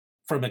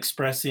from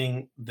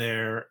expressing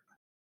their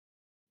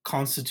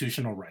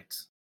constitutional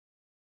rights,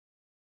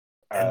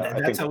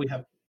 and that's how we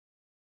have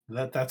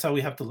that's how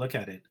we have to look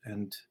at it,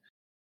 and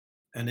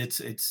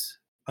it's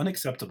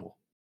unacceptable.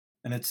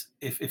 And it's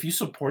if you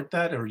support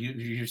that, or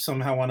you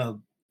somehow want to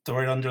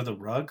throw it under the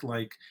rug,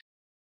 like,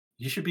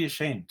 you should be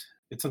ashamed.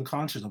 It's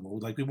unconscionable.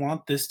 Like, we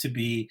want this to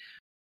be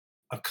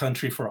a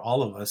country for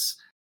all of us,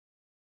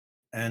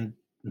 and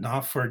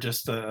not for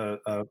just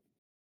a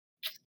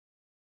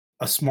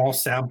small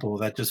sample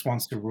that just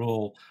wants to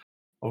rule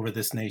over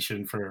this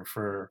nation for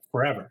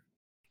forever.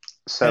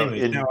 So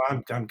Anyways, now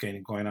in I'm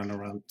going on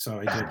around, so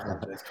I do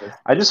apologize, guys.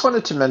 I just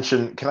wanted to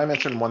mention, can I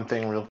mention one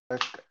thing real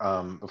quick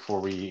before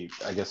we,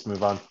 I guess,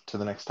 move on to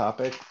the next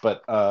topic?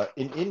 But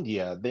in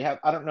India, they have,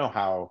 I don't know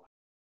how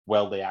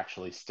well they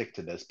actually stick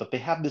to this, but they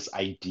have this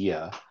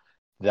idea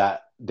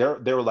that their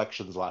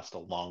elections last a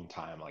long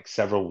time, like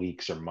several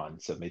weeks or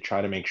months, and they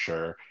try to make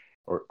sure,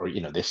 or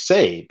they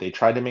say they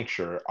try to make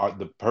sure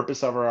the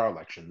purpose of our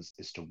elections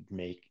is to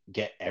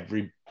get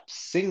every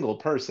single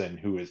person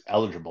who is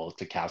eligible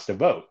to cast a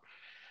vote.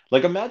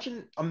 Like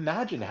imagine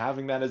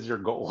having that as your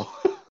goal.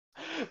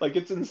 Like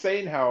it's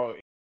insane how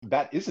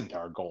that isn't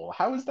our goal.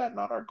 How is that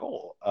not our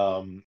goal?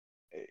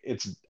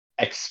 It's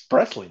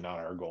expressly not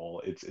our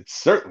goal. It's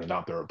certainly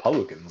not the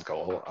Republicans'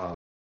 goal.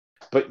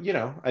 But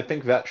I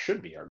think that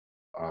should be our.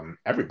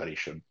 Everybody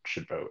should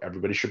vote.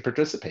 Everybody should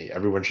participate.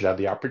 Everyone should have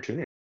the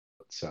opportunity.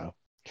 So,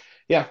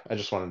 yeah, I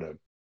just wanted to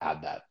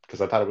add that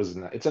because I thought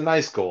it's a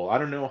nice goal. I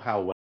don't know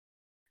how well.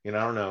 I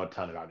don't know a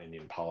ton about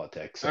Indian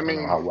politics. I don't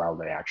know how well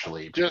they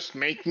actually. Just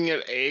making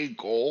it a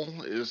goal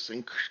is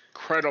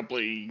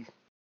incredibly,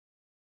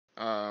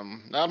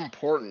 not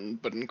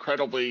important, but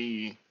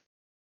incredibly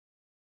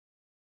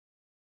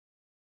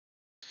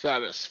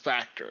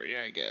satisfactory,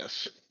 I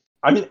guess.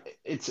 I mean,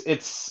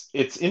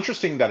 it's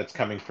interesting that it's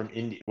coming from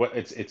India. What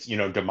it's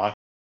democracy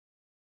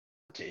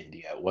to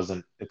India.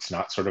 It's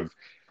not sort of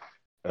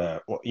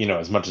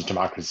as much as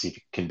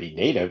democracy can be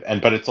native,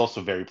 but it's also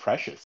very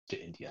precious to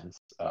Indians,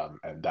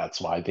 and that's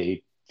why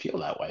they feel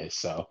that way.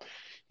 So,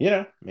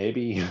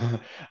 maybe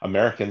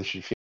Americans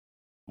should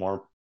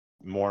feel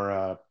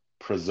more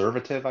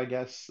preservative, I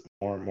guess,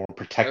 more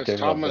protective As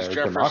Thomas of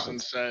their Jefferson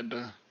democracy. said,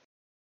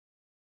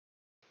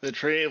 the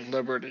tree of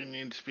liberty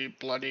needs to be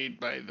bloodied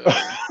by the.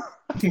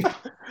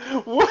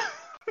 What?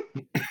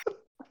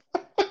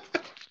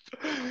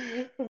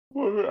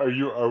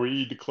 Are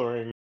we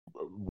declaring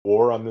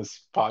war on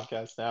this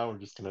podcast now? We're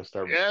just gonna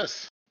start.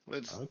 Yes,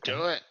 let's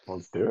do it.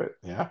 Let's do it.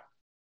 Yeah.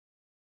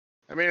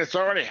 I mean, it's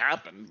already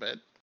happened, but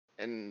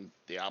in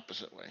the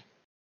opposite way.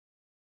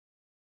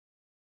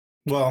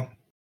 Well,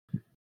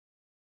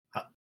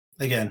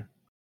 again,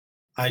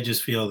 I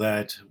just feel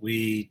that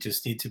we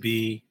just need to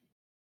be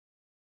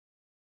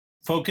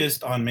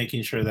focused on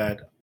making sure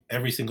that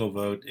every single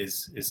vote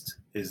is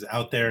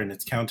out there and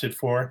it's counted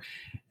for.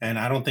 And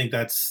I don't think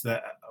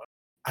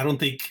I don't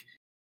think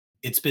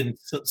it's been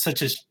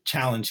such a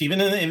challenge,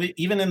 even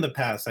in the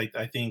past.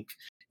 I think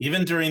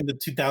even during the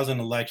 2000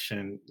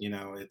 election,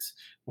 it's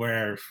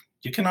where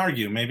you can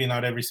argue maybe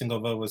not every single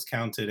vote was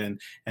counted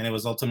and it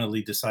was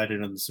ultimately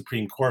decided in the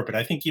Supreme Court. But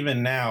I think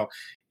even now,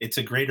 it's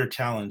a greater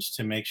challenge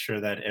to make sure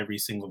that every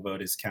single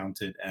vote is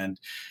counted. And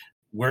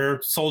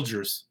we're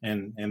soldiers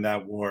in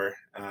that war,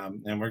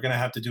 and we're going to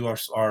have to do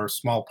our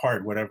small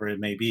part, whatever it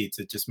may be,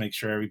 to just make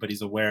sure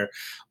everybody's aware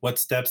what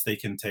steps they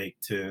can take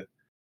to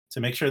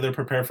make sure they're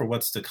prepared for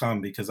what's to come.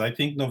 Because I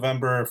think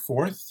November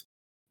 4th,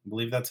 I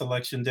believe that's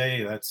election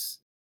day. It's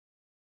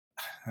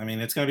going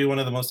to be one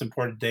of the most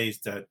important days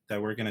that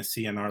we're going to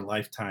see in our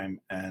lifetime.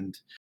 And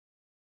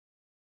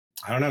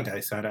I don't know,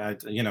 guys.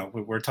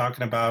 We're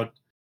talking about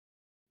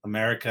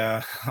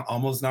America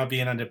almost not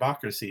being a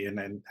democracy,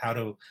 and how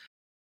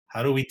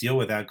do we deal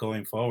with that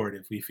going forward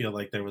if we feel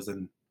like there was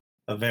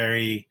a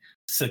very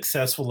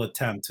successful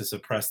attempt to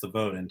suppress the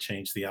vote and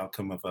change the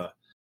outcome of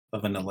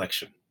an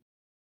election?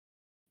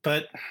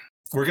 But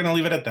we're going to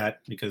leave it at that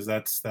because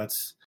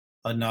that's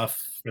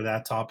enough for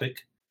that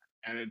topic.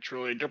 And it's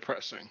really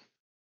depressing.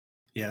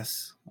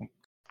 Yes.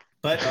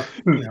 But,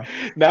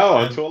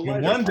 now from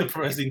one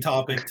depressing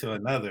topic to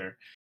another.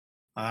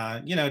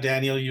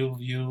 Daniel,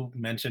 you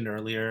mentioned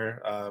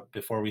earlier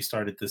before we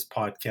started this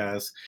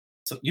podcast,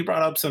 so you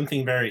brought up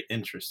something very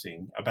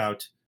interesting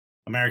about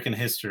American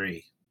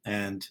history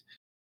and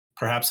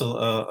perhaps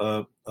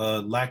a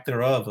lack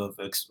thereof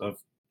of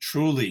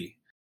truly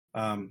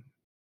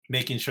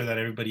making sure that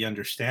everybody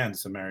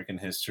understands American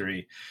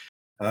history,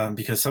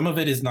 because some of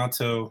it is not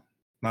so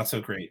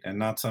great and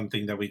not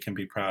something that we can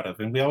be proud of.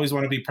 And we always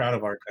want to be proud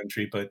of our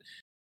country, but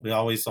we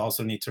always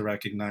also need to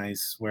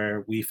recognize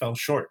where we fell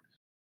short.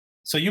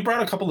 So you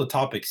brought a couple of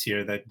topics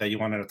here that you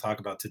wanted to talk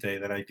about today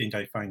that I think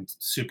I find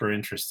super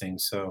interesting.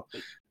 So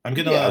I'm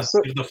going to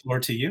give the floor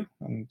to you.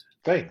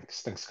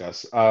 Thanks,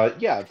 Gus.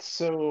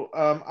 So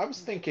I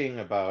was thinking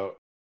about,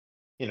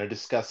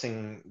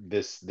 discussing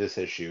this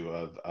issue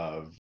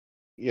of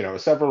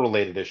several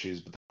related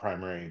issues, but the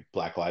primary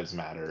Black Lives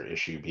Matter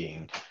issue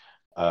being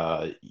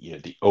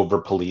the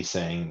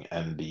over-policing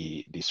and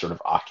the sort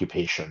of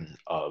occupation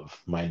of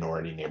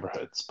minority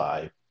neighborhoods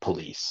by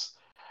police.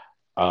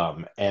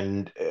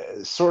 And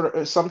sort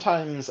of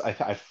sometimes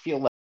I feel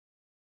like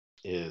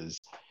is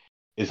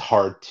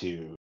hard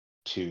to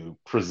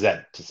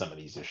present to some of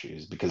these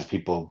issues because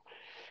people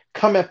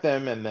come at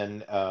them and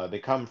then they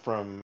come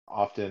from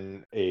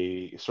often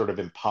a sort of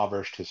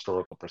impoverished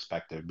historical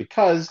perspective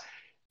because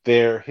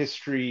their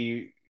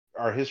history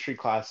our history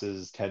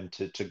classes tend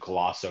to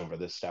gloss over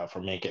this stuff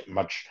or make it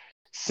much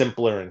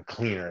simpler and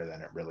cleaner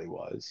than it really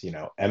was. You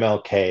know,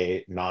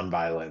 MLK,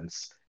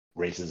 nonviolence,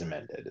 racism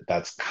ended.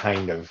 That's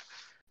kind of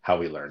how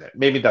we learn it.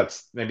 Maybe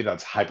that's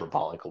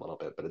hyperbolic a little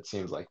bit, but it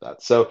seems like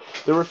that. So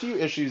there were a few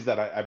issues that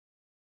I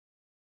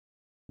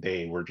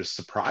they were just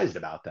surprised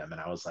about them, and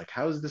I was like,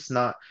 how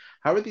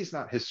are these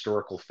not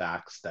historical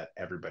facts that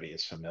everybody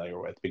is familiar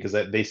with? Because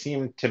they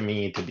seem to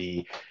me to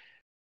be,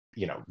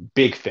 you know,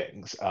 big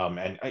things.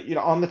 And you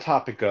know, on the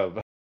topic of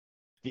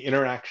the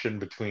interaction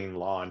between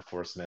law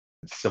enforcement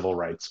and civil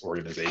rights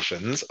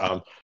organizations,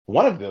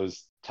 one of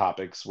those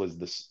topics was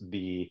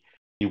the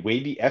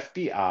way the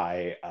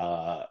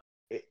FBI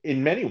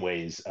in many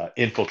ways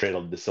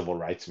infiltrated the civil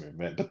rights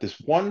movement. But this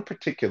one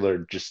particular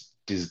just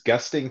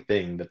disgusting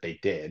thing that they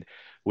did,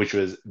 which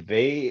was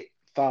they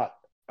thought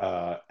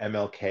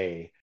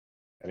MLK,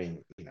 I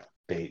mean, you know,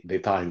 they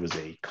thought he was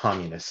a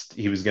communist.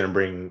 He was going to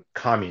bring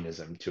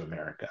communism to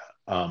America,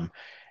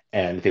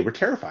 and they were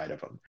terrified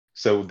of him.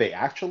 So they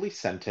actually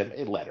sent him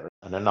a letter,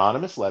 an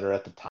anonymous letter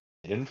at the time.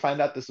 They didn't find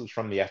out this was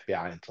from the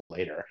FBI until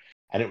later,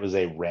 and it was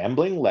a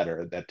rambling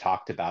letter that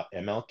talked about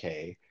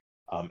MLK.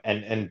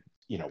 And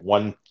you know,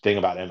 one thing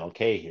about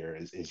MLK here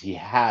is he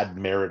had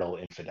marital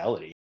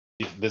infidelity.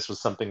 This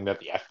was something that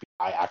the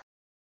FBI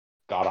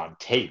got on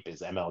tape,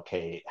 is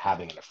MLK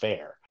having an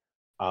affair.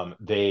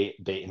 They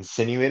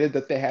insinuated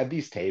that they had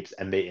these tapes,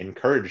 and they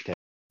encouraged him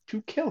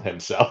to kill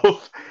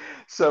himself.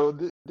 So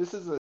this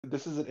is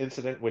an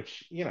incident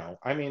which, you know,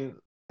 I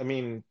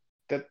mean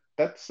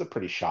that's a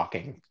pretty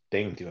shocking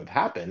thing to have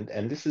happened,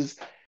 and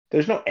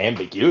there's no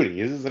ambiguity.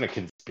 This isn't a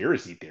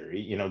conspiracy theory.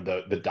 You know,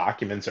 the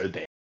documents are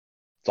there.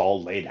 It's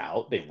all laid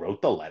out. They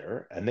wrote the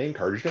letter, and they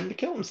encouraged him to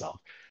kill himself.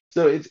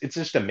 So it's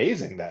just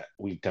amazing that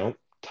we don't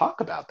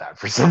talk about that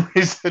for some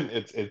reason.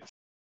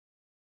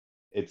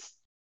 It's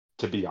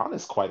to be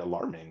honest quite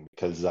alarming,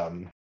 because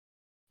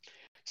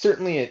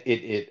certainly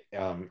it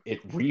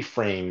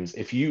reframes,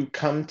 if you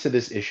come to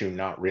this issue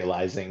not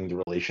realizing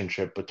the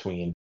relationship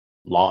between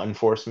law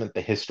enforcement,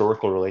 the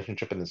historical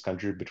relationship in this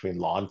country between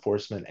law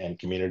enforcement and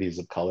communities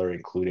of color,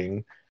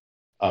 including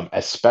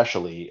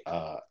especially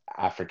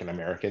African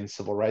American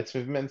civil rights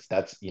movements.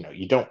 That's, you know,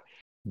 you don't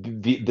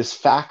this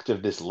fact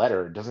of this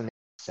letter doesn't make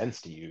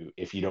sense to you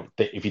if you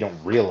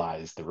don't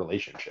realize the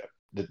relationship.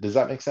 Does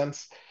that make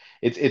sense?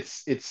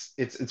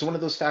 It's one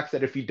of those facts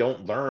that if you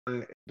don't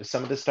learn,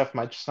 some of this stuff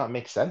might just not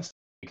make sense,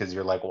 because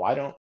you're like, why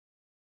don't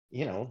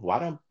you know,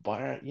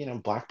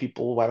 black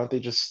people, why don't they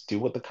just do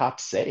what the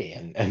cops say,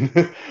 and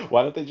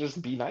why don't they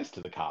just be nice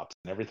to the cops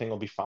and everything will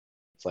be fine?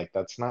 It's like,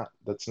 that's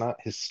not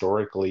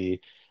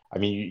historically, I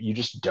mean, you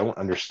just don't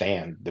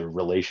understand the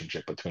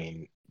relationship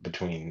between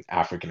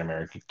African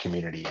American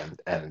community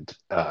and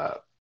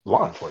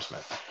law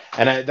enforcement.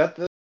 And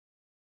the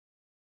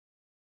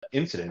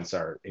incidents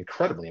are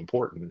incredibly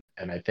important.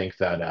 And I think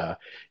that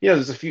you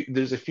know,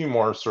 there's a few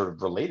more sort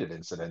of related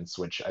incidents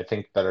which I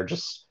think that are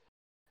just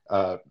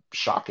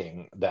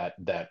shocking, that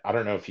I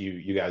don't know if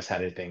you guys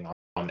had anything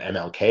on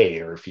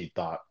MLK, or if you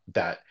thought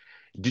that,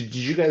 did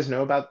you guys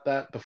know about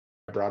that before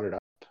I brought it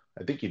up?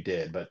 I think you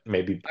did, but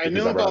maybe I because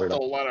knew I brought about it the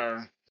up.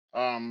 letter.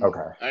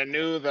 Okay. I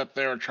knew that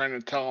they were trying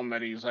to tell him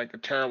that he's like a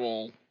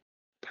terrible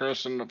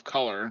person of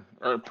color,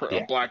 or a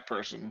Yeah. black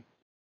person.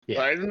 But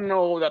Yeah. I didn't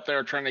know that they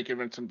were trying to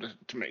convince him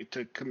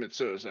to commit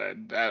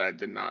suicide. That I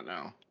did not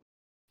know.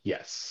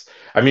 Yes.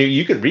 I mean,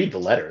 you could read the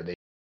letter.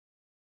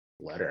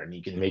 And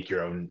you can make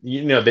your own.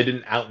 You know, they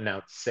didn't out and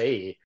out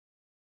say,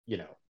 you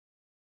know,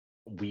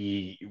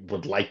 we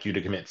would like you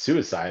to commit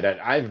suicide.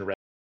 I haven't read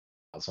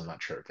it, so I'm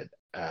not sure if it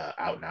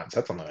out and out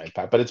said something like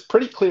that. But it's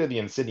pretty clear the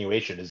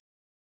insinuation is,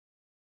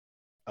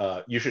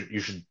 you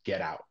should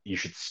get out. You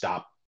should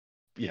stop.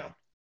 You know,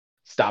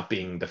 stop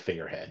being the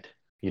figurehead.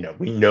 You know,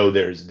 we know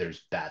there's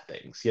bad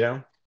things. You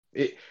know,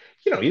 you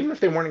know, even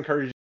if they weren't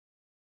encouraging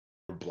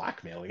or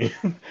blackmailing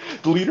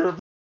the leader of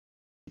the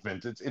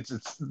movement,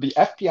 it's the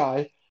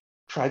FBI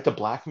tried to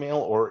blackmail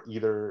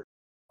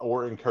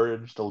or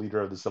encourage the leader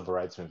of the civil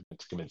rights movement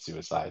to commit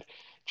suicide.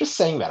 Just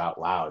saying that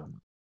out loud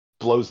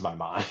blows my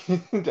mind.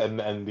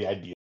 and the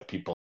idea that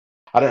people,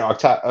 I don't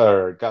know,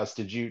 or Gus,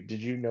 did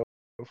you know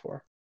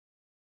before?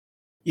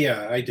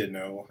 Yeah, I did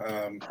know.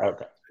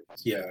 Okay.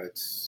 Yeah,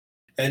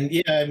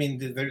 I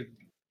mean,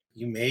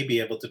 you may be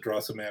able to draw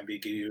some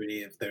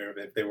ambiguity if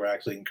they were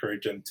actually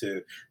encouraging him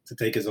to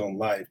take his own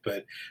life.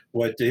 But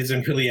what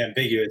isn't really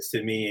ambiguous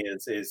to me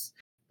is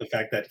the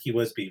fact that he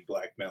was being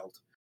blackmailed.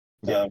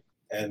 Yeah.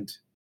 And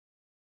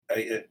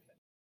I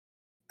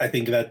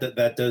think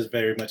that does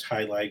very much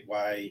highlight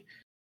why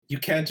you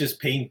can't just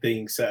paint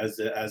things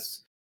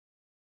as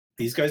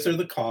these guys are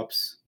the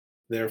cops.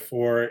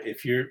 Therefore,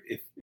 if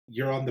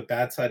you're on the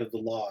bad side of the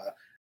law,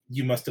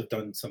 you must have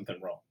done something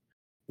wrong,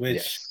 which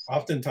Yes.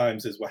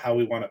 oftentimes is how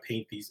we want to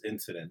paint these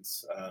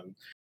incidents.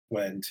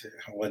 When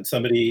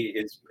somebody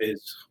is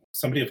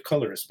somebody of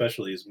color,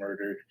 especially, is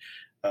murdered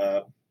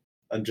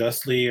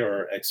unjustly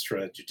or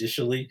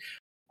extrajudicially,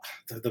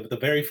 the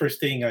very first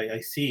thing I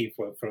see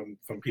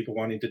from people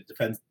wanting to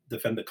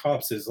defend the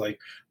cops is like,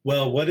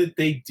 well, what did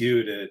they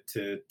do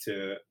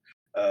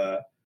uh,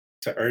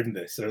 to earn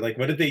this, or like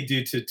what did they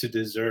do to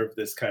deserve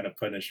this kind of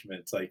punishment?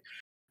 It's like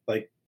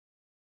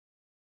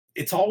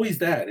it's always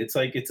that. It's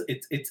like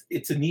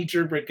it's a knee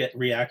jerk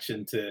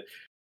reaction to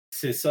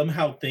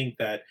somehow think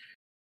that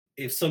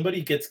if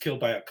somebody gets killed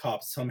by a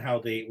cop, somehow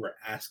they were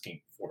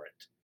asking for it.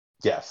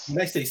 Yes.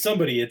 When I say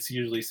somebody, it's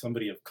usually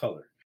somebody of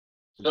color.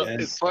 So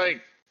And it's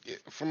like,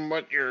 from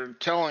what you're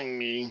telling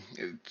me,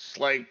 it's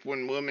like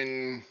when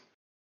women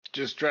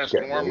just dress Get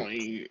raped.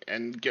 normally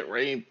and get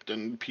raped,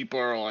 and people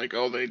are like,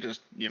 oh, they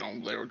just, they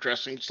were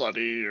dressing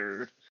slutty,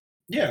 or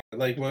yeah,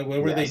 like what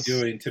were they Yes.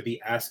 doing to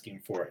be asking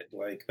for it?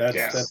 Like that's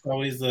Yes. that's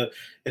always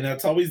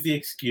that's always the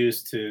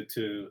excuse to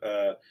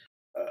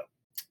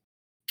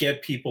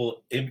get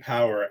people in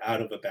power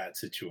out of a bad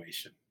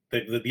situation.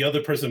 The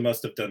other person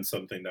must have done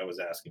something that was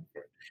asking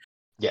for it.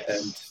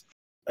 Yes.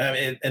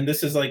 And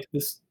this is like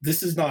this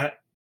is not,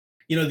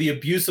 the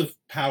abuse of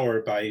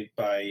power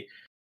by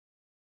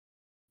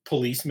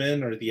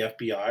policemen or the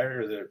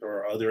FBI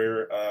or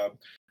other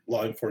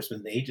law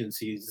enforcement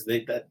agencies.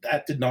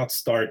 That did not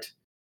start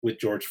with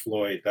George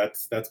Floyd.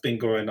 That's been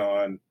going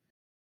on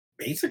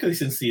basically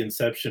since the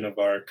inception of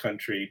our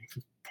country,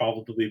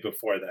 probably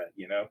before that.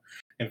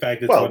 In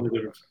fact, it's one Well, of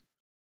the.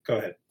 Go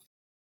ahead.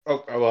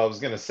 well, I was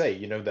going to say,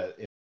 that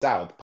in the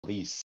South,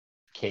 police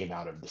came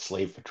out of the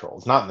slave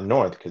patrols. Not in the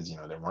North, because,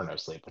 there were no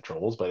slave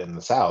patrols, but in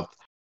the South,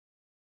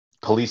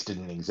 police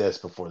didn't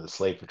exist before the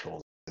slave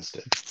patrols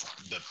existed.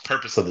 The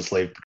purpose of the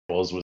slave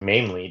patrols was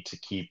mainly to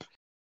keep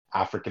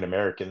African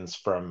Americans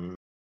from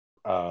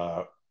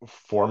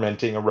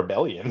fomenting a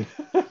rebellion.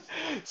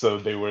 So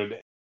they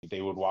would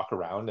walk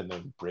around and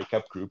then break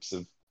up groups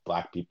of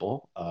Black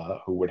people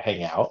who would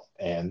hang out,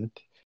 and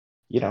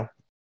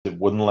it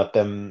wouldn't let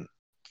them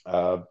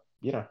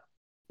you know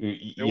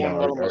they wouldn't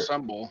let them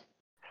assemble.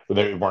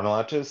 they weren't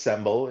allowed to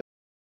assemble.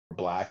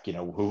 Black,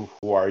 who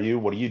are you,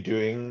 what are you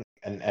doing?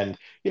 And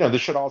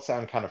this should all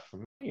sound kind of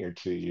familiar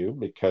to you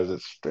because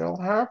it still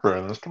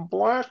happens to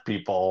Black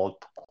people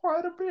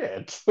quite a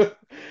bit.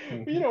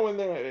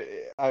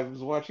 I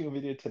was watching a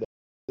video today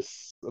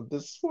of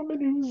this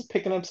woman who was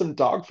picking up some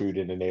dog food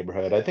in a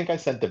neighborhood. I think I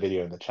sent the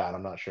video in the chat.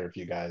 I'm not sure if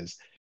you guys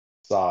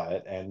saw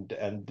it,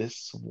 and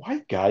this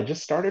white guy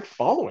just started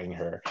following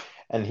her,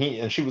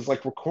 and she was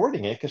like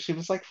recording it because she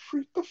was like,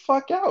 freak the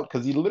fuck out,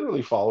 because he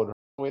literally followed her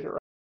all the way around,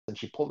 and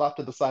she pulled off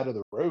to the side of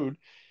the road,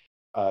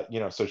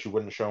 so she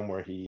wouldn't show him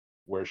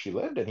where she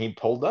lived, and he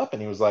pulled up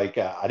and he was like,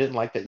 I didn't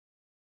like that,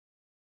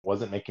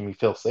 wasn't making me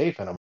feel safe.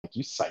 And I'm like,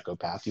 you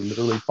psychopath, you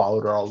literally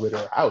followed her all the way to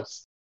her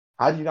house.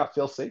 How do you not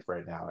feel safe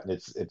right now? And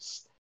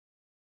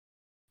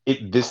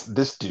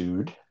this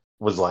dude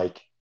was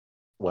like,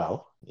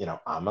 well,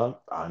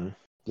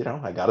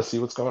 I got to see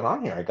what's going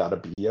on here. I got to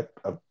be a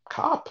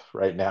cop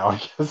right now,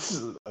 I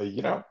guess.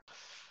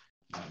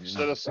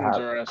 Citizens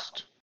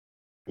arrest.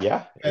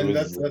 Yeah, and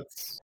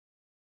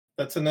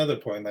that's another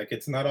point. Like,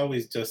 it's not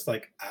always just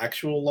like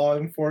actual law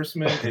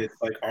enforcement;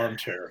 it's like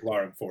armchair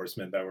law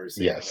enforcement that we're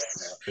seeing yes,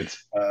 right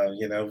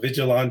now. It's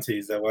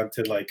vigilantes that want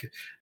to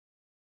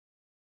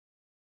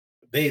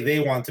they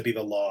want to be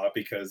the law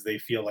because they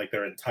feel like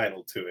they're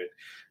entitled to it,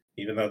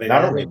 even though they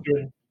Not never only- went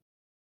through.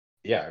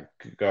 Yeah,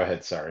 go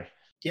ahead. Sorry.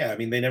 Yeah, I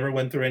mean, they never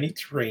went through any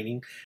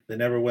training. They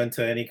never went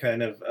to any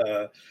kind of.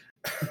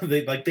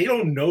 They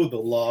don't know the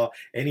law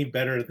any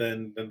better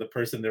than the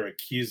person they're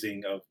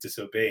accusing of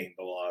disobeying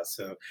the law.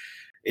 So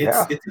it's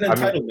an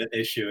entitlement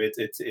issue.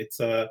 It's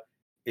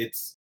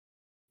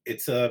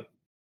a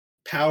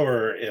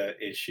power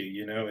issue.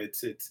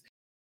 It's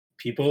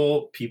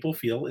people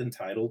feel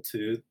entitled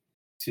to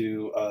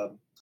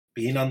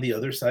being on the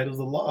other side of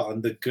the law,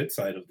 on the good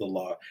side of the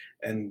law.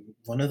 And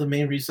one of the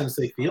main reasons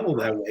they feel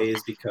that way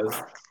is because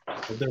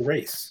of their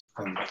race.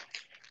 And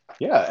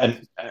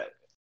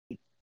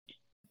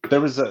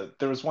there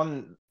was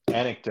one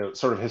anecdote,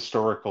 sort of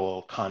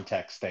historical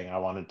context thing I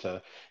wanted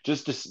to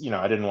just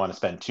I didn't want to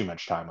spend too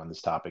much time on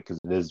this topic because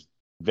it is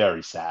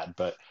very sad,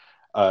 but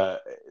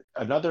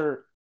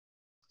another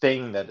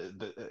thing, that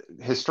the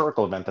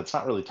historical event that's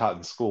not really taught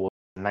in school,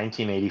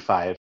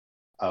 1985,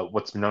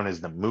 what's known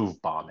as the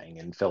Move bombing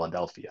in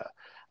Philadelphia.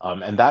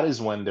 And that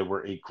is when there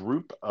were a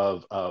group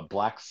of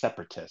Black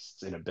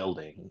separatists in a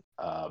building.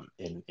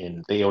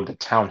 They owned a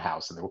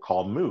townhouse, and they were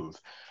called Move.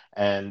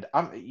 And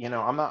I'm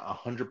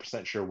not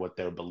 100% sure what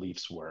their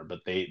beliefs were, but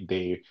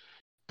they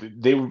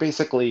were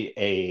basically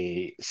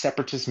a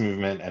separatist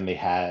movement, and they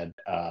had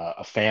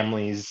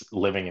families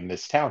living in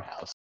this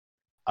townhouse.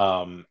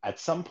 At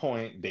some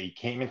point, they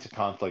came into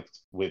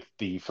conflict with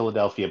the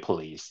Philadelphia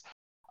police.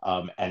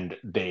 And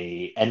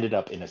they ended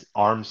up in an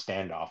armed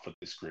standoff with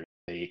this group.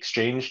 They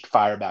exchanged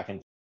fire back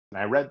and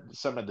I read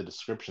some of the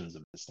descriptions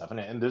of this stuff,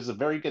 and there's a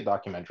very good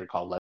documentary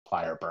called Let the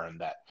Fire Burn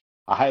that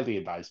I highly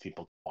advise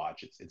people to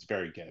watch. It's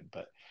very good,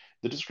 but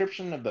the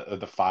description of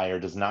the fire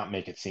does not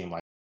make it seem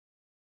like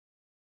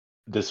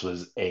this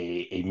was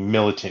a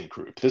militant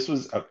group. This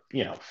was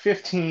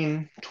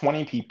 15,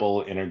 20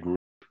 people in a group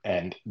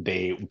and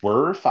they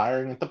were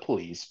firing at the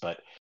police, but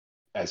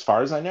as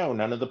far as I know,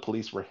 none of the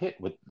police were hit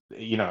with,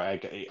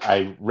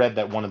 I read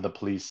that one of the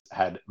police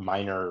had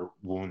minor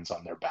wounds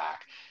on their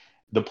back.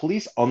 The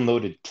police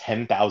unloaded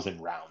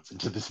 10,000 rounds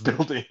into this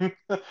building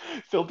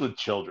filled with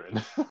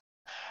children.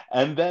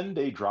 And then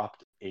they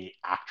dropped a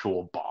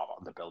actual bomb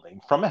on the building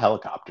from a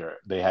helicopter.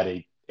 They had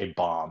a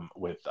bomb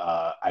with,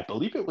 I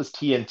believe it was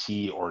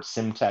TNT or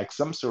Simtex,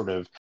 some sort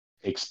of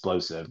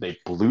explosive. They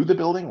blew the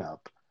building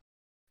up.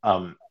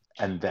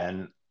 And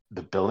then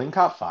the building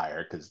caught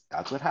fire, because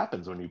that's what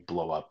happens when you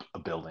blow up a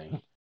building.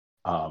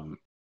 And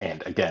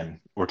again,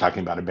 we're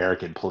talking about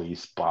American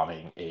police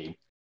bombing a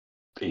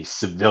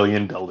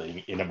civilian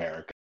building in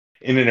America,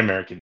 in an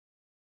American,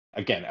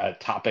 again, a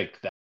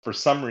topic that for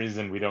some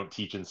reason we don't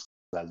teach in schools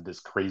as this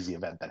crazy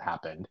event that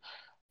happened.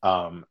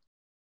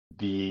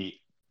 The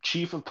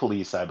chief of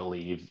police, I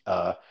believe,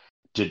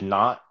 did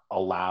not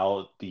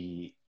allow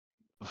the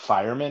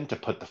firemen to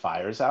put the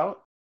fires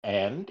out.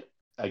 And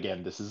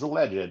again, this is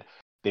alleged,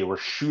 they were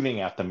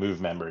shooting at the MOVE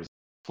members,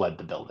 fled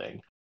the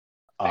building.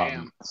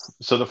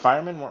 So the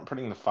firemen weren't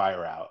putting the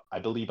fire out. I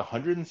believe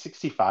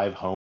 165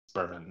 homes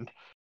burned.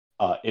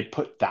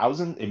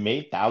 It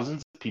made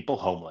thousands of people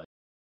homeless.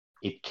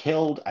 It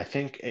killed, I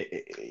think,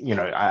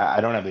 I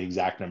don't have the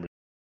exact numbers,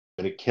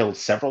 but it killed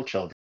several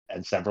children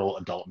and several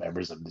adult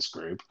members of this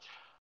group.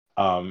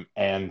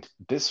 And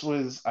this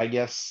was, I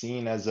guess,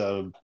 seen as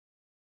a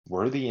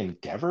worthy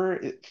endeavor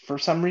for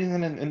some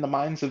reason in the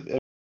minds of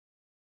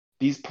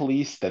these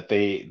police, that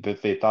they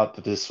thought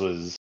that this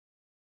was,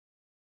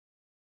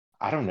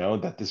 I don't know,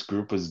 that this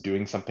group was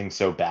doing something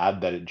so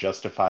bad that it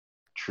justified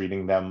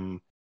treating them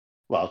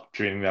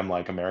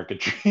like America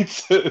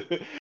treats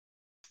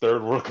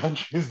third world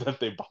countries that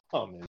they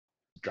bomb, and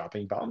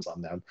dropping bombs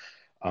on them.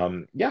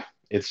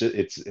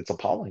 It's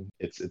appalling.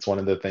 It's one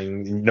of the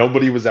things.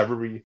 Nobody was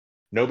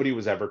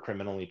ever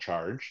criminally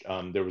charged.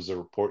 There was a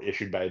report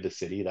issued by the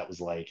city that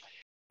was like,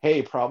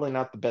 hey, probably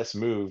not the best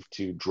move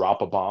to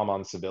drop a bomb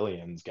on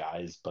civilians,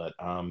 guys, but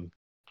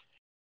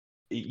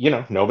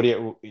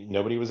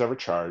nobody was ever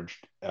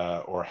charged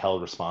or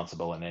held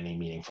responsible in any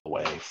meaningful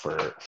way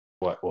for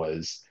what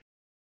was,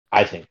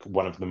 I think,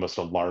 one of the most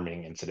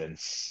alarming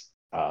incidents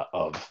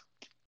of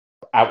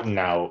out and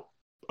out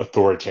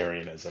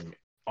authoritarianism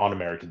on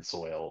American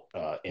soil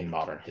in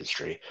modern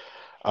history,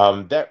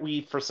 that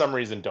we, for some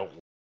reason, don't learn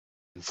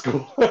in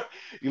school.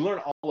 You learn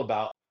all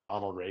about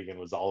Ronald Reagan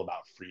was all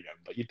about freedom,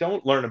 but you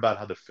don't learn about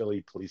how the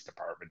Philly Police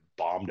Department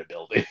bombed a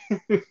building.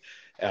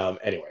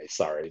 Anyway,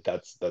 sorry.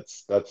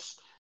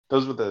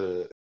 Those were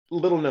the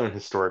little-known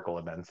historical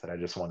events that I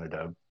just wanted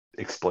to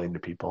explain to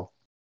people.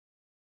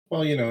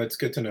 Well, it's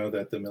good to know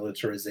that the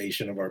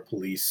militarization of our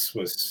police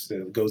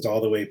goes all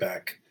the way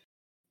back.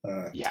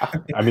 I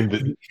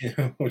mean,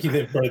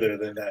 even further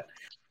than that.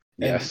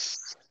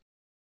 Yes.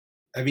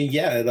 And, I mean,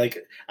 yeah, like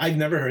I've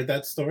never heard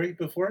that story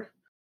before,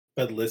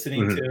 but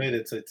listening to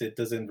it, it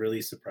doesn't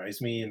really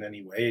surprise me in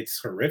any way. It's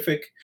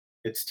horrific.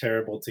 It's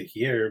terrible to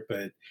hear,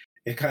 but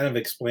it kind of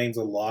explains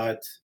a lot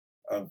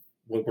of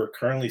what we're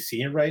currently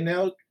seeing right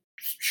now.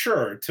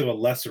 Sure, to a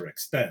lesser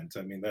extent.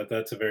 I mean,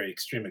 that's a very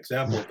extreme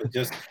example, but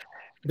just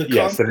the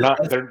yes,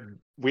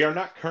 we are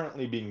not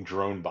currently being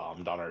drone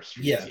bombed on our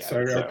streets. Yes,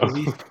 yet, our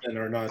policemen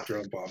are not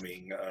drone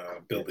bombing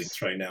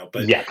buildings right now,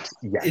 but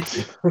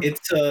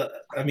it's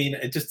I mean,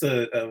 it's just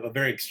a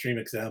very extreme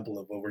example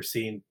of what we're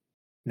seeing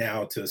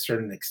now to a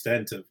certain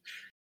extent of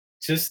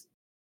just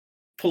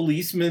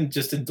policemen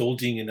just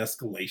indulging in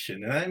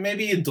escalation. And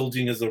maybe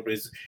indulging is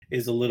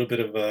a little bit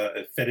of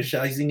a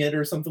fetishizing it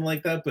or something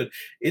like that, but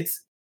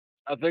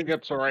I think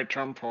that's the right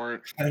term for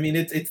it. I mean,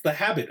 it's the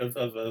habit of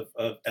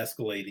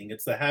escalating.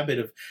 It's the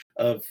habit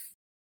of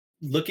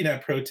looking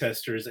at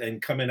protesters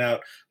and coming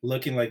out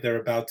looking like they're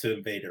about to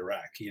invade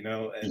Iraq,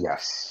 And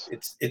yes,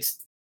 it's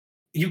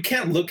you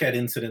can't look at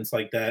incidents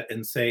like that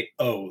and say,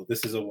 "Oh,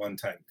 this is a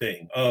one-time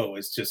thing. Oh,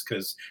 it's just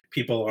because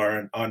people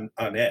are on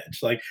edge."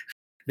 Like,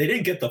 they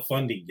didn't get the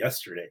funding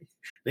yesterday.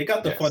 They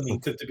got the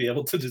funding to be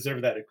able to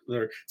deserve that,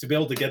 or to be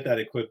able to get that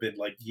equipment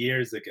like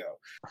years ago.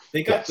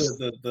 They got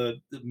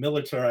the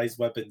militarized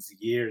weapons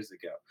years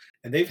ago,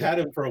 and they've had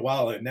them for a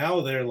while. And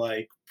now they're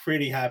like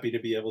pretty happy to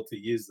be able to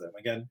use them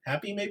again.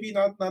 Happy, maybe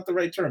not the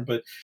right term,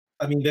 but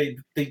I mean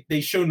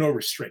they show no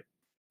restraint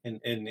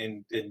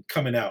in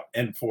coming out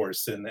in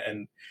force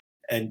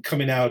and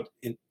coming out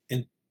in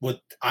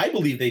what I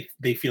believe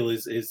they feel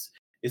is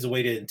a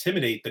way to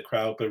intimidate the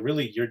crowd, but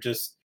really you're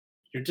just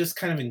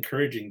kind of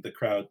encouraging the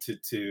crowd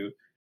to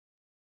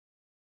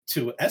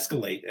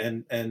escalate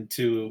and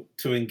to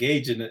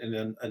engage in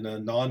a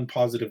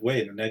non-positive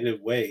way, in a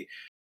negative way,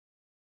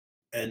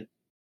 and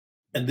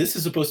this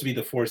is supposed to be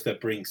the force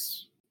that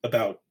brings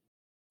about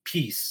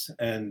peace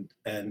and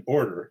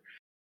order,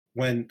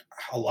 when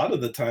a lot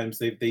of the times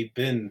they've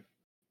been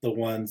the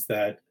ones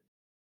that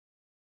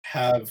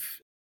have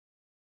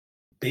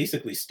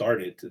basically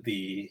started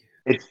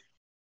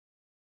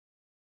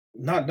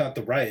not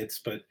the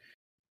riots, but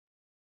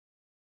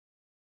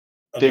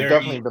they've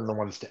definitely been the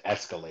ones to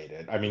escalate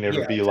it. I mean, it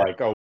would be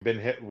like, oh,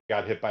 we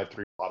got hit by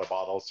 3 water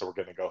bottles, so we're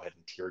going to go ahead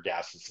and tear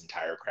gas this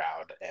entire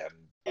crowd.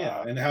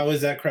 And and how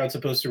is that crowd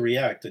supposed to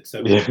react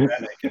except with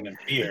panic and in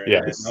fear?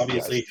 And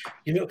obviously,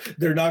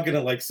 they're not going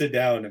to like sit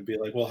down and be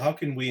like, well, how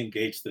can we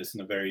engage this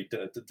in a very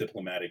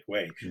diplomatic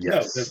way?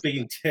 No, they're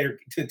being tear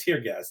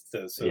gassed.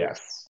 So.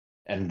 Yes,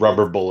 and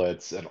rubber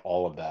bullets and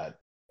all of that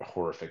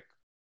horrific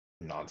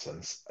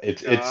nonsense.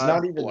 It's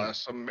not even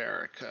bless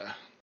America.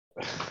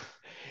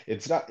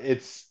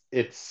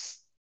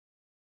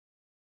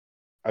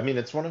 I mean,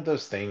 it's one of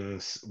those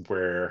things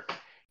where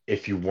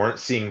if you weren't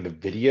seeing the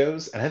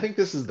videos, and I think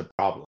this is the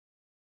problem,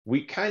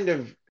 we're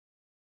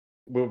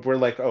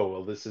like, oh,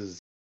 well, this is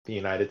the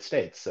United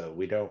States, so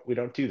we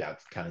don't do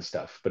that kind of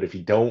stuff. But if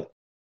you don't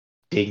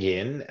dig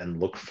in and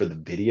look for the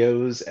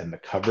videos and the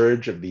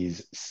coverage of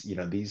these,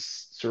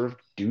 these sort of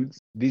dudes,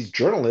 these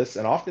journalists,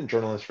 and often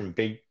journalists from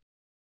big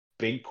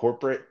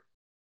corporate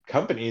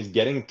companies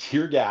getting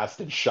tear gassed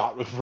and shot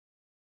with,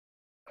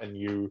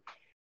 and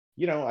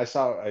I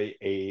saw I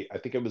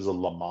think it was a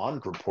Le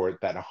Monde report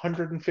that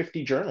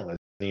 150 journalists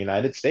in the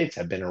United States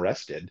have been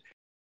arrested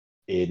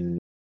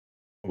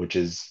which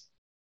is,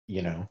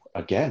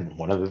 again,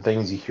 one of the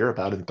things you hear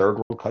about in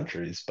third world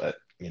countries, but,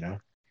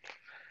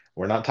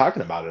 we're not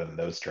talking about it in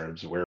those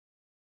terms, where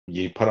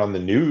you put on the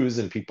news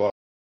and people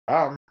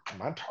are,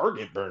 my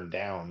Target burned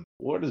down.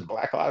 What is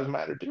Black Lives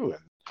Matter doing?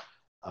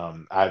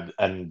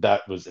 And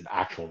that was an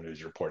actual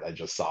news report I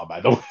just saw, by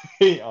the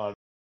way, on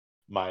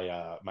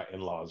my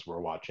in-laws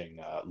were watching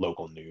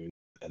local news,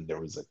 and there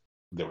was a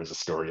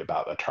story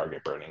about a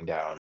Target burning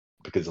down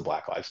because of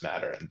Black Lives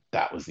Matter, and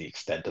that was the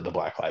extent of the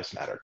Black Lives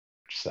Matter.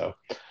 So,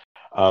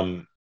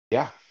 I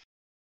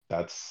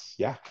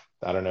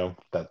don't know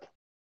that.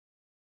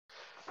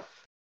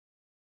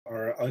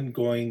 Our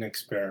ongoing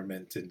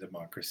experiment in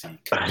democracy.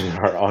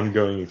 Our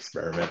ongoing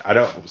experiment. I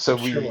don't. So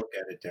we'll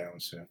get it down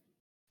soon.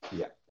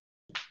 Yeah.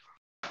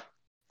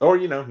 Or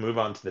move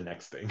on to the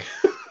next thing.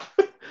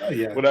 Oh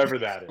yeah. Whatever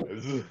that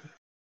is.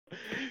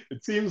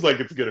 It seems like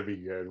it's gonna be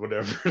good.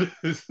 Whatever it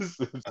is.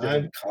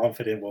 I'm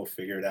confident we'll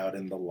figure it out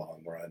in the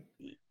long run.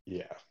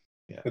 Yeah.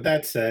 With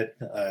that said,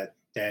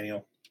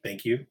 Daniel,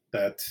 thank you.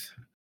 That's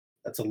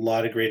a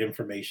lot of great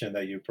information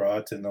that you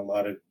brought, and a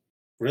lot of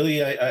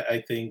really,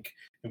 I think,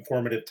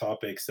 informative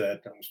topics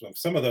that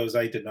some of those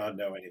I did not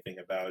know anything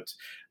about.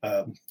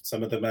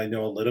 Some of them I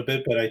know a little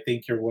bit, but I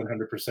think you're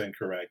 100%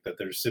 correct that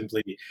there's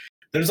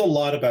a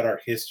lot about our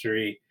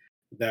history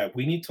that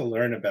we need to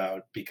learn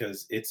about,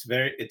 because it's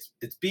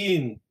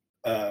being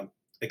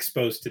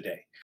exposed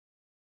today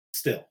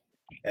still.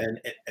 And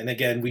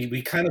again,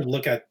 we kind of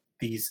look at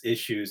these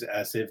issues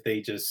as if they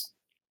just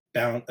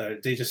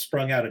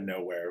sprung out of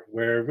nowhere,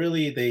 where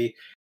really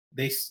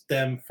they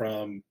stem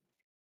from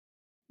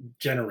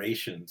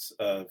generations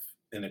of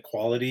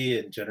inequality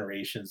and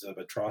generations of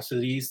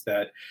atrocities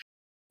that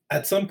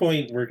at some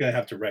point we're going to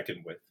have to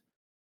reckon with.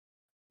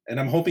 And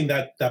I'm hoping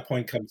that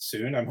point comes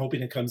soon. I'm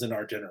hoping it comes in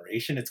our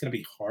generation. It's going to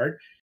be hard.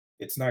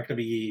 It's not going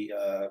to be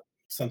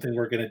something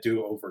we're going to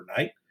do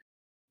overnight,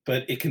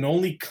 but it can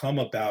only come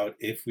about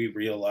if we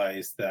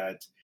realize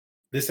that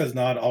this has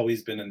not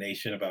always been a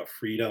nation about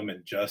freedom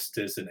and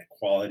justice and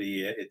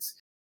equality.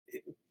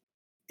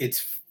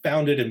 It's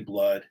founded in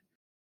blood,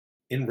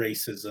 in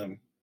racism,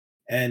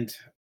 and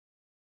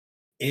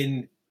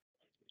in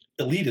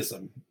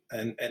elitism,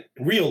 and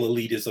real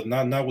elitism,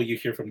 not what you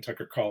hear from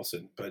Tucker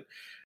Carlson. But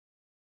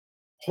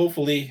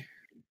hopefully,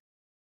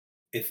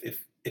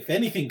 if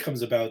anything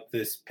comes about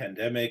this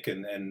pandemic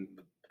and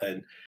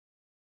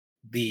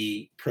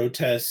the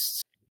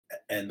protests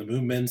and the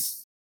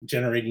movements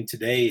generating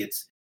today,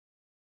 it's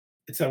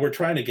that we're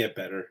trying to get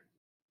better,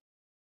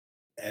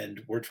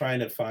 and we're trying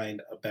to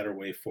find a better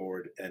way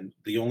forward. And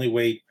the only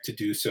way to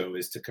do so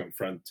is to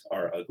confront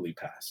our ugly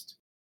past.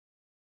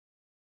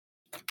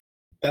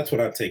 That's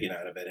what I'm taking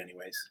out of it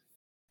anyways.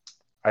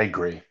 I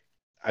agree.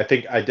 I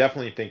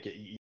definitely think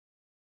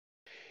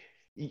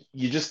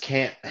you just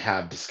can't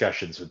have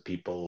discussions with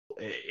people.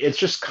 It's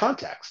just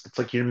context. It's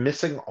like you're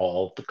missing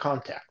all the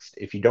context.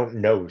 If you don't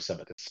know some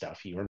of this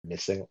stuff, you're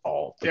missing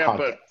all the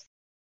context.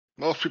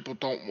 But most people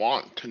don't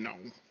want to know.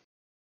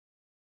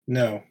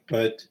 No,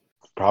 but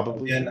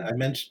probably. And I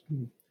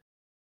mentioned,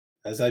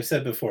 as I've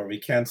said before, we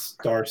can't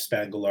Star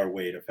Spangle our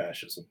way to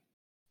fascism.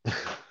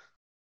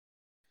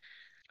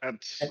 I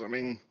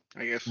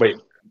guess. Wait,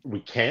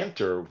 we can't,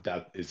 or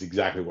that is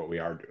exactly what we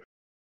are doing?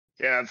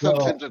 Yeah, it's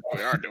something that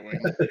we are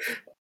doing.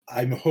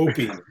 I'm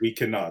hoping we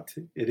cannot.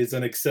 It is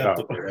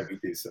unacceptable that we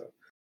do so.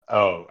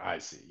 Oh, I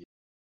see.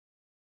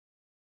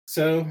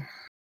 So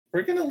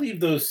we're going to leave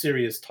those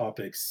serious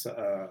topics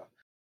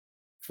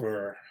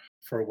for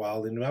a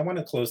while, and I want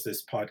to close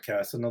this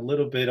podcast on a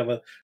little bit of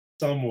a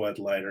somewhat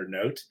lighter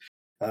note.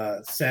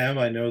 Sam,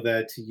 I know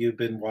that you've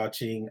been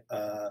watching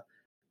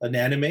an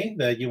anime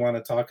that you want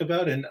to talk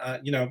about, and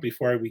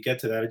before we get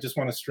to that, I just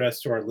want to stress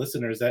to our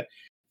listeners that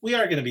we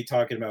are going to be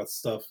talking about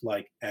stuff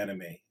like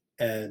anime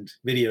and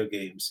video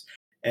games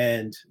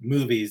and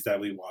movies that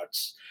we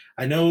watch.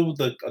 I know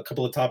a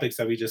couple of topics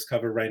that we just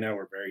covered right now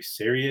were very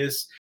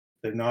serious.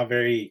 They're not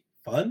very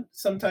fun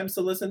sometimes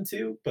to listen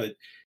to, but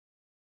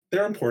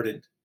they're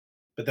important.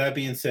 But that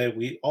being said,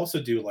 we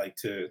also do like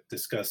to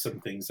discuss some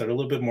things that are a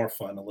little bit more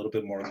fun, a little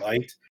bit more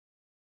light.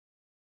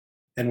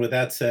 And with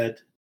that said,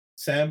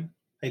 Sam,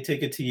 I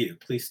take it to you.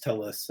 Please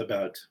tell us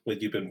about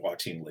what you've been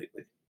watching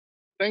lately.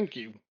 Thank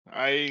you.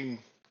 I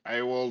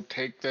will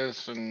take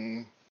this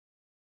and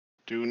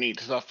do neat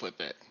stuff with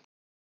it.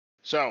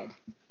 So,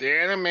 the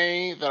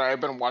anime that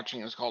I've been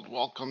watching is called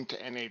Welcome to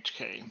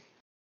NHK.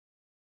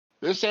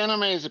 This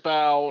anime is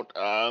about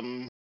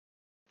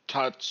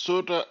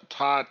Tatsuhiro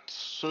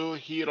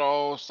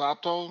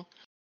Sato,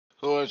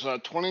 who is a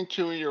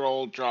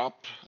 22-year-old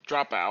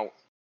dropout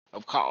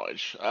of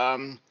college.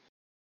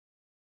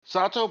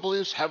 Sato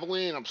believes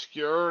heavily in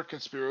obscure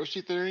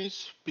conspiracy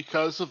theories.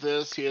 Because of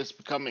this, he is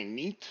becoming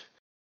NEET,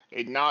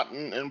 a not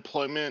in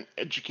employment,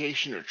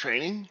 education, or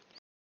training.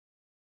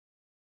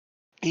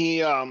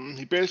 He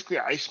basically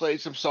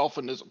isolates himself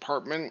in his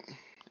apartment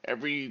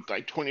every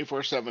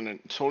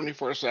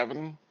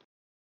 24/7.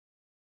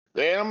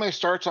 The anime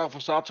starts off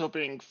with Sato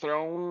being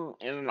thrown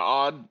in an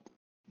odd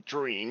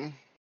dream,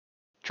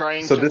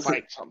 trying to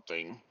fight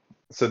something.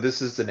 So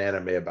this is an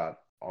anime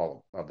about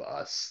all of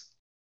us,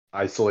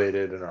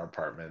 isolated in our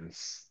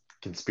apartments,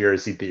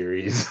 conspiracy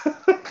theories.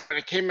 And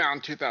it came out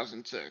in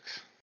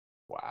 2006.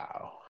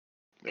 Wow.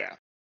 Yeah.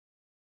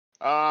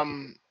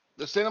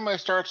 The cinema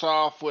starts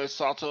off with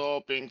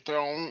Sato being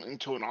thrown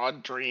into an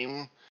odd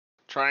dream,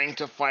 trying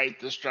to fight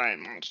this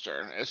giant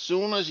monster. As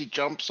soon as he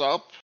jumps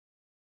up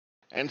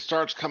and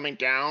starts coming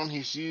down,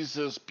 he sees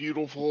this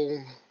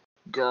beautiful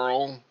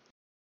girl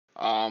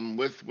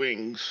with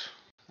wings,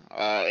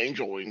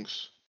 angel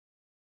wings.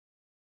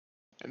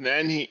 And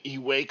then he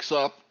wakes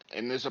up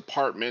in his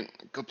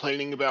apartment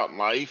complaining about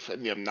life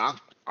and the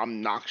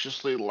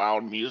obnoxiously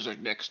loud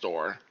music next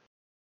door.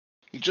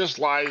 He just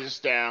lies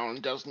down,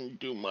 doesn't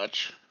do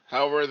much.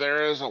 However,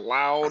 there is a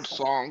loud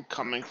song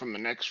coming from the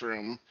next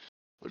room,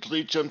 which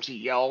leads him to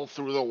yell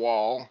through the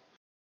wall,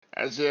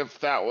 as if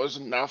that was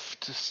enough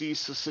to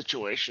cease the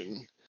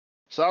situation.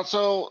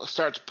 Sato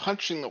starts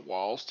punching the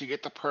walls to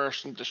get the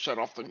person to shut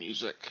off the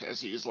music as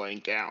he is laying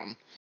down.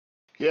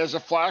 He has a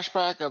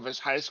flashback of his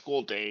high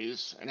school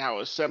days and how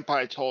his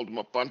senpai told him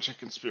a bunch of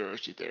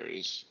conspiracy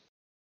theories.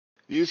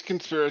 These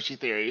conspiracy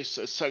theories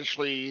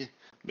essentially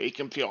make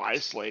him feel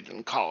isolated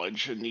in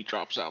college, and he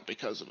drops out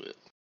because of it.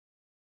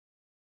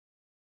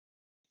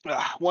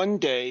 One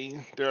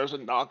day, there's a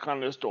knock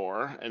on his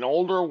door. An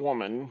older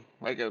woman,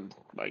 like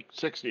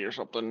 60 or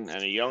something,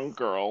 and a young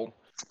girl,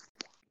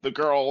 the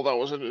girl that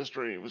was in his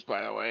dreams,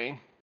 by the way,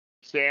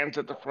 stands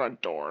at the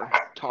front door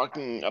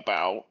talking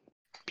about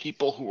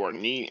people who are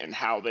NEET and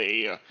how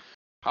the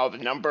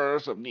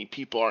numbers of NEET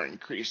people are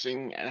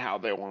increasing and how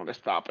they want to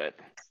stop it.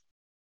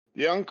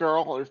 The young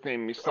girl is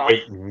named Misaki.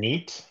 Wait,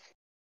 NEET?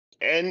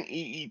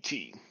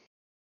 NEET.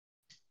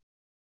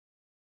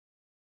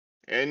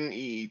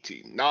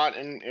 NEET. Not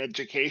in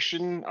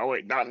education. Oh,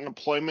 wait, not in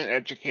employment,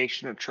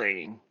 education, or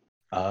training.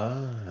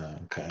 Ah,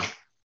 okay.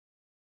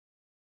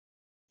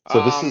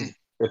 So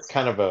it's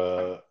kind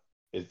of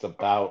it's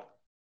about.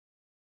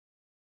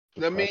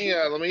 Let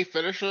me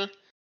finish it,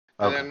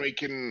 and Okay. then we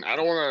can. I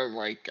don't want to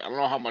I don't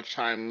know how much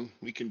time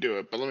we can do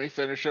it, but let me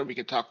finish it. We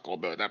can talk a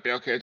little bit. Would that be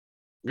okay?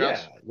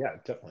 Gus? Yeah,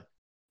 definitely.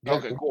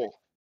 Okay, cool.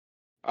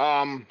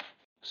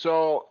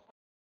 So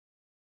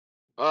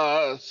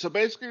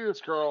basically, this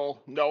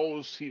girl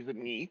knows he's a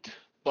NEET,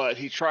 but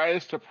he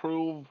tries to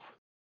prove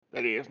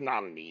that he is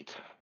not a NEET.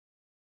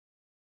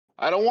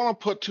 I don't want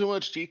to put too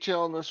much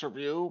detail in this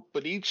review,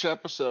 but each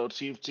episode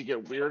seems to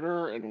get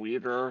weirder and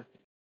weirder,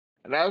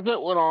 and as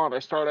it went on, I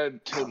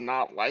started to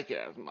not like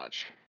it as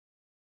much.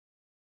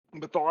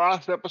 But the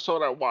last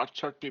episode I watched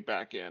took me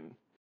back in.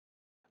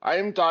 I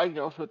am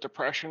diagnosed with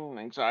depression,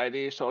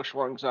 anxiety,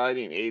 social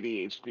anxiety, and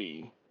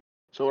ADHD.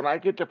 So when I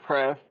get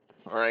depressed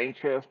or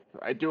anxious,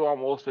 I do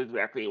almost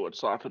exactly what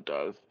Sato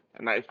does,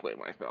 and isolate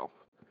myself.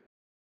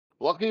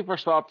 Lucky for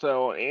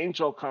Sato,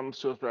 Angel comes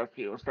to his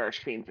rescue and starts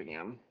changing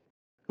him.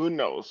 Who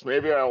knows?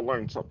 Maybe I'll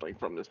learn something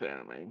from this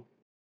anime.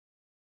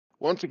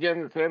 Once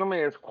again, this anime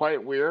is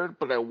quite weird,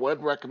 but I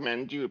would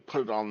recommend you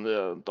put it on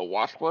the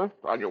watch list,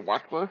 on your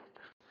watch list.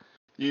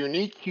 The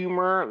unique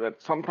humor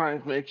that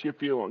sometimes makes you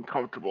feel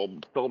uncomfortable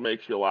but still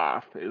makes you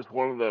laugh is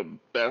one of the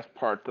best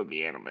parts of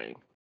the anime.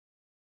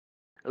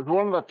 It's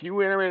one of the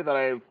few anime that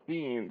I've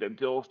seen that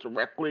deals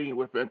directly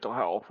with mental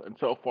health, and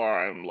so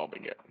far I'm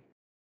loving it.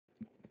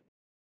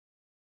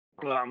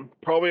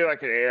 Probably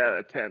like an 8 out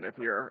of 10 if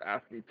you're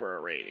asking for a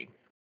rating.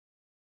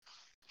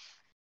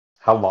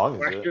 How long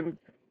is Question?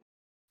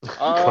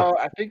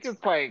 I think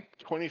it's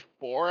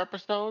 24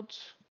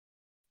 episodes.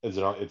 it?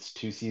 It's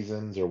 2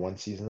 seasons or 1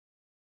 season?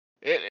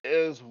 It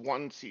is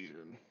 1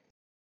 season.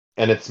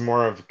 And it's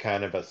more of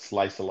kind of a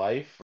slice of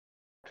life,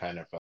 kind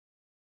of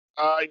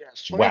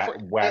yes, 24.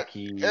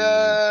 wacky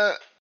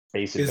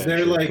space Is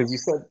adventure. there Because you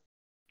said,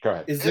 go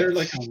ahead. Is there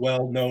a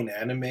well-known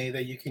anime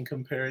that you can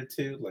compare it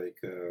to?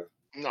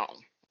 No.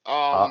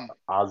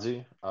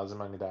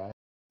 Ozymandias?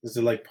 Is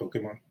it like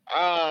Pokemon?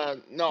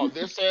 No,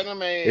 this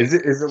anime Is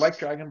it like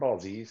Dragon Ball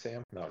Z,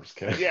 Sam? No, I'm just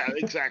kidding. Yeah,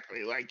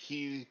 exactly.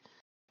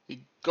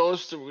 He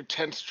goes through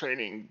intense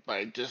training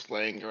by just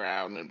laying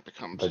around and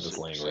becomes By a just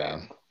Super laying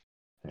Saiyan.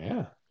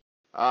 around.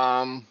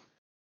 Yeah.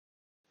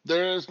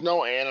 There is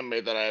no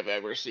anime that I've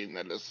ever seen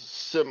that is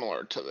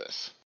similar to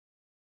this.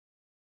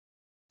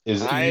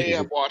 Is I is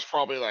have it watched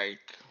probably like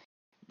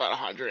about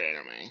 100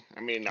 anime. I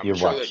mean, I'm You've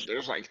sure that watched?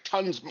 there's like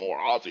tons more,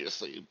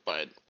 obviously,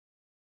 but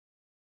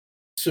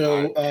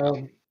So,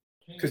 yeah.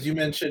 because you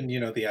mentioned,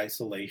 the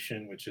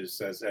isolation, which is,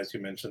 as you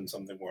mentioned,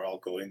 something we're all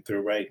going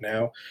through right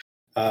now.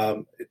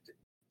 Um,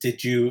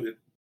 did you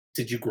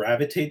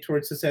gravitate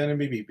towards this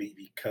anime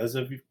because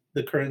of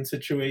the current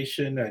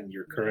situation and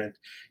your current,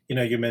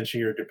 you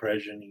mentioned your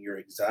depression and your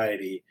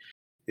anxiety.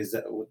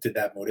 Did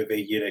that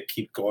motivate you to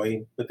keep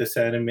going with this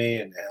anime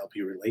and help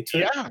you relate to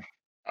it? Yeah.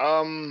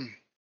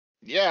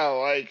 Yeah,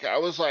 like I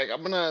was like,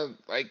 I'm gonna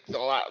like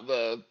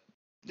the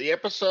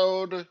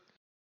episode.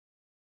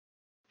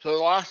 So the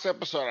last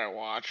episode I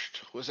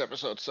watched was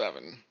episode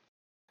 7,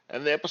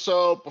 and the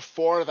episode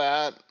before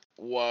that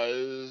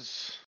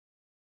was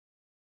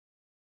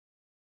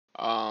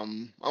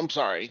I'm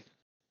sorry,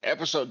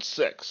 episode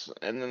 6,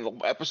 and then the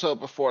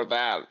episode before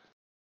that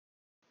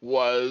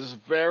was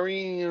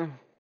very.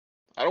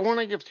 I don't want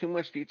to give too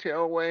much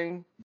detail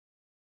away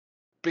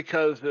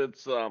because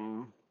it's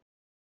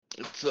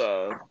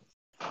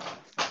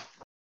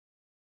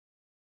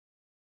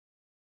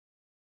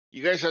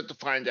you guys have to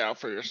find out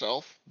for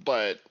yourself,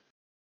 but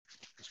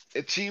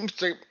it seems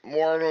to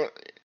more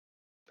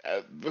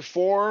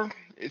before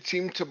it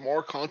seemed to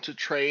more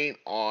concentrate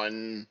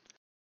on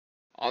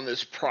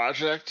this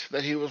project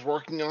that he was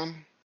working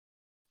on,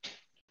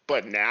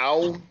 but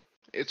now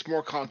it's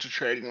more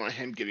concentrating on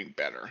him getting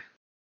better.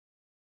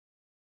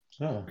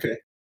 Oh. Okay.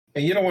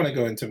 And you don't want to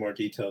go into more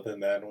detail than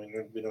that.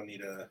 We don't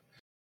need a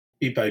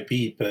beat by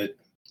beat, but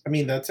I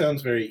mean that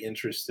sounds very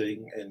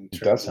interesting in It does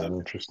terms of sound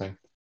interesting.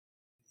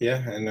 yeah,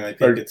 and I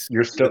think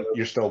You're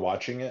still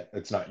watching it?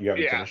 It's not, you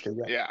haven't Yeah, finished it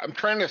yet? yeah. I'm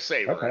trying to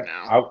save it Okay. right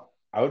now.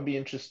 I would be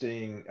interested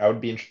in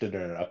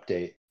an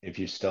update if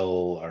you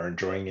still are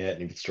enjoying it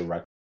and if you still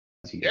recommend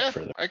as you Yeah, get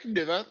further. I can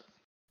do that.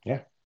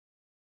 Yeah.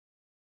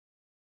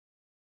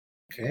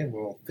 Okay,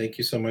 well, thank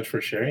you so much for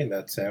sharing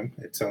that, Sam.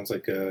 It sounds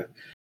like a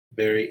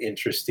very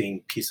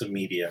interesting piece of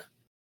media.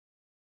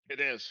 It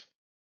is.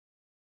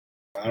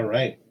 All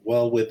right.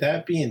 Well, with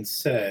that being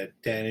said,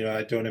 Daniel,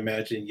 I don't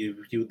imagine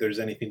there's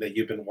anything that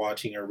you've been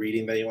watching or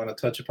reading that you want to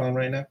touch upon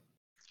right now.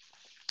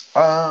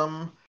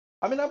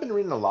 I mean, I've been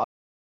reading a lot,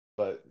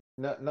 but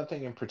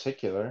nothing in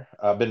particular.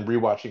 I've been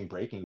rewatching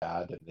Breaking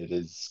Bad, and it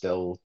is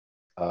still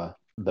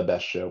the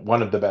best show,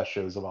 one of the best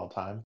shows of all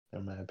time,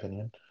 in my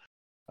opinion.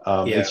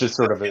 It's just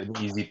sort of an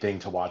easy thing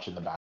to watch in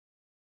the back.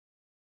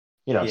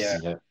 I've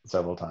seen it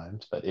several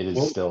times, but it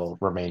is still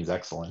remains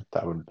excellent.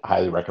 I would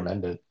highly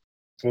recommend it.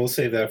 We'll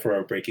save that for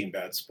our Breaking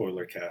Bad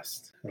spoiler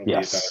cast. It'll be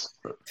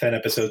about 10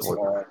 episodes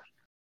long.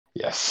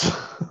 Yes.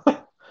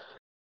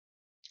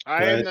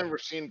 I have never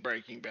seen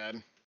Breaking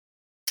Bad.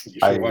 You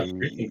should watch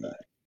Breaking Bad.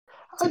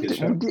 I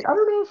don't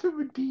know if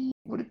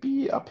would it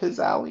be up his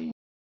alley?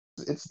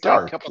 It's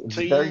dark. It's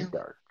very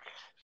dark.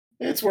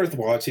 It's worth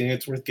watching.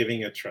 It's worth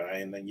giving it a try,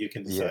 and then you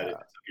can decide if it's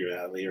up your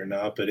alley or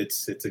not. But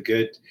it's a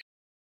good.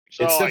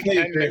 So it's like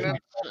 10 minutes,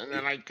 and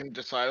then I can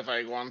decide if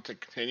I want to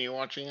continue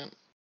watching it.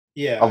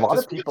 Yeah, a lot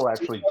of people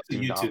actually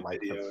do not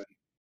like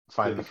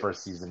find the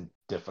first season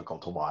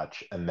difficult to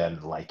watch, and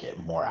then like it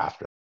more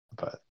after.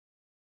 But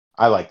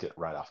I liked it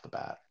right off the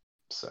bat,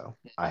 so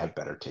I have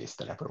better taste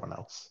than everyone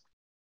else.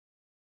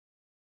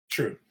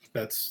 True.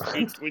 That's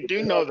we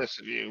do know this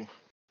of you,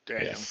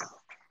 Daniel. Yes.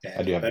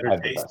 I do have better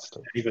taste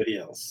than anybody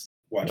else.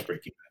 Watch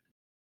Breaking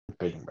Bad.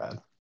 Breaking Bad.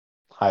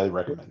 Highly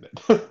recommend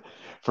it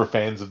for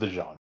fans of the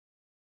genre.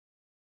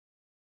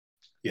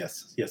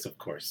 Yes, of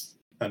course.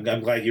 I'm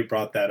glad you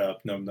brought that up.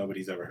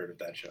 Nobody's ever heard of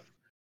that show.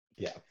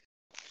 Yeah,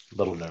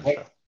 little known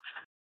show.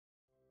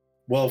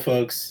 Well,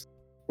 folks,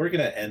 we're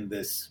gonna end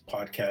this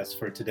podcast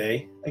for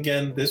today.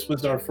 Again, this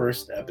was our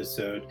first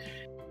episode.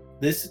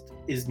 This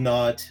is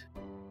not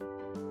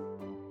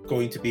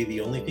going to be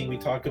the only thing we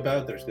talk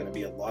about. There's going to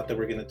be a lot that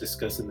we're going to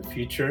discuss in the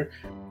future.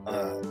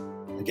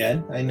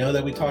 Again, I know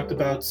that we talked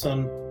about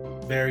some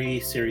very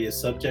serious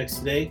subjects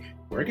today.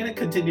 We're going to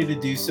continue to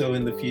do so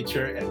in the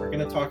future, and we're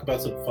going to talk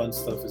about some fun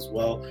stuff as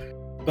well.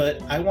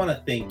 But I want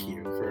to thank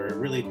you for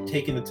really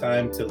taking the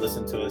time to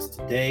listen to us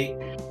today.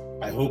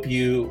 I hope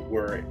you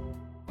were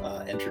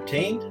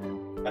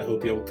entertained. I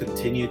hope you'll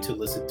continue to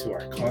listen to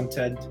our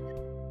content.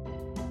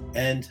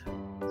 And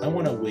I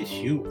want to wish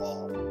you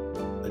all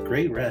a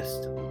great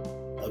rest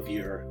of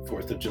your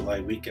 4th of July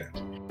weekend.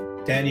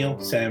 Daniel,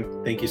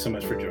 Sam, thank you so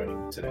much for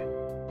joining me today.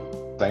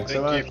 Thank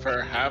you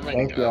for having us.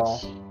 Thank you all.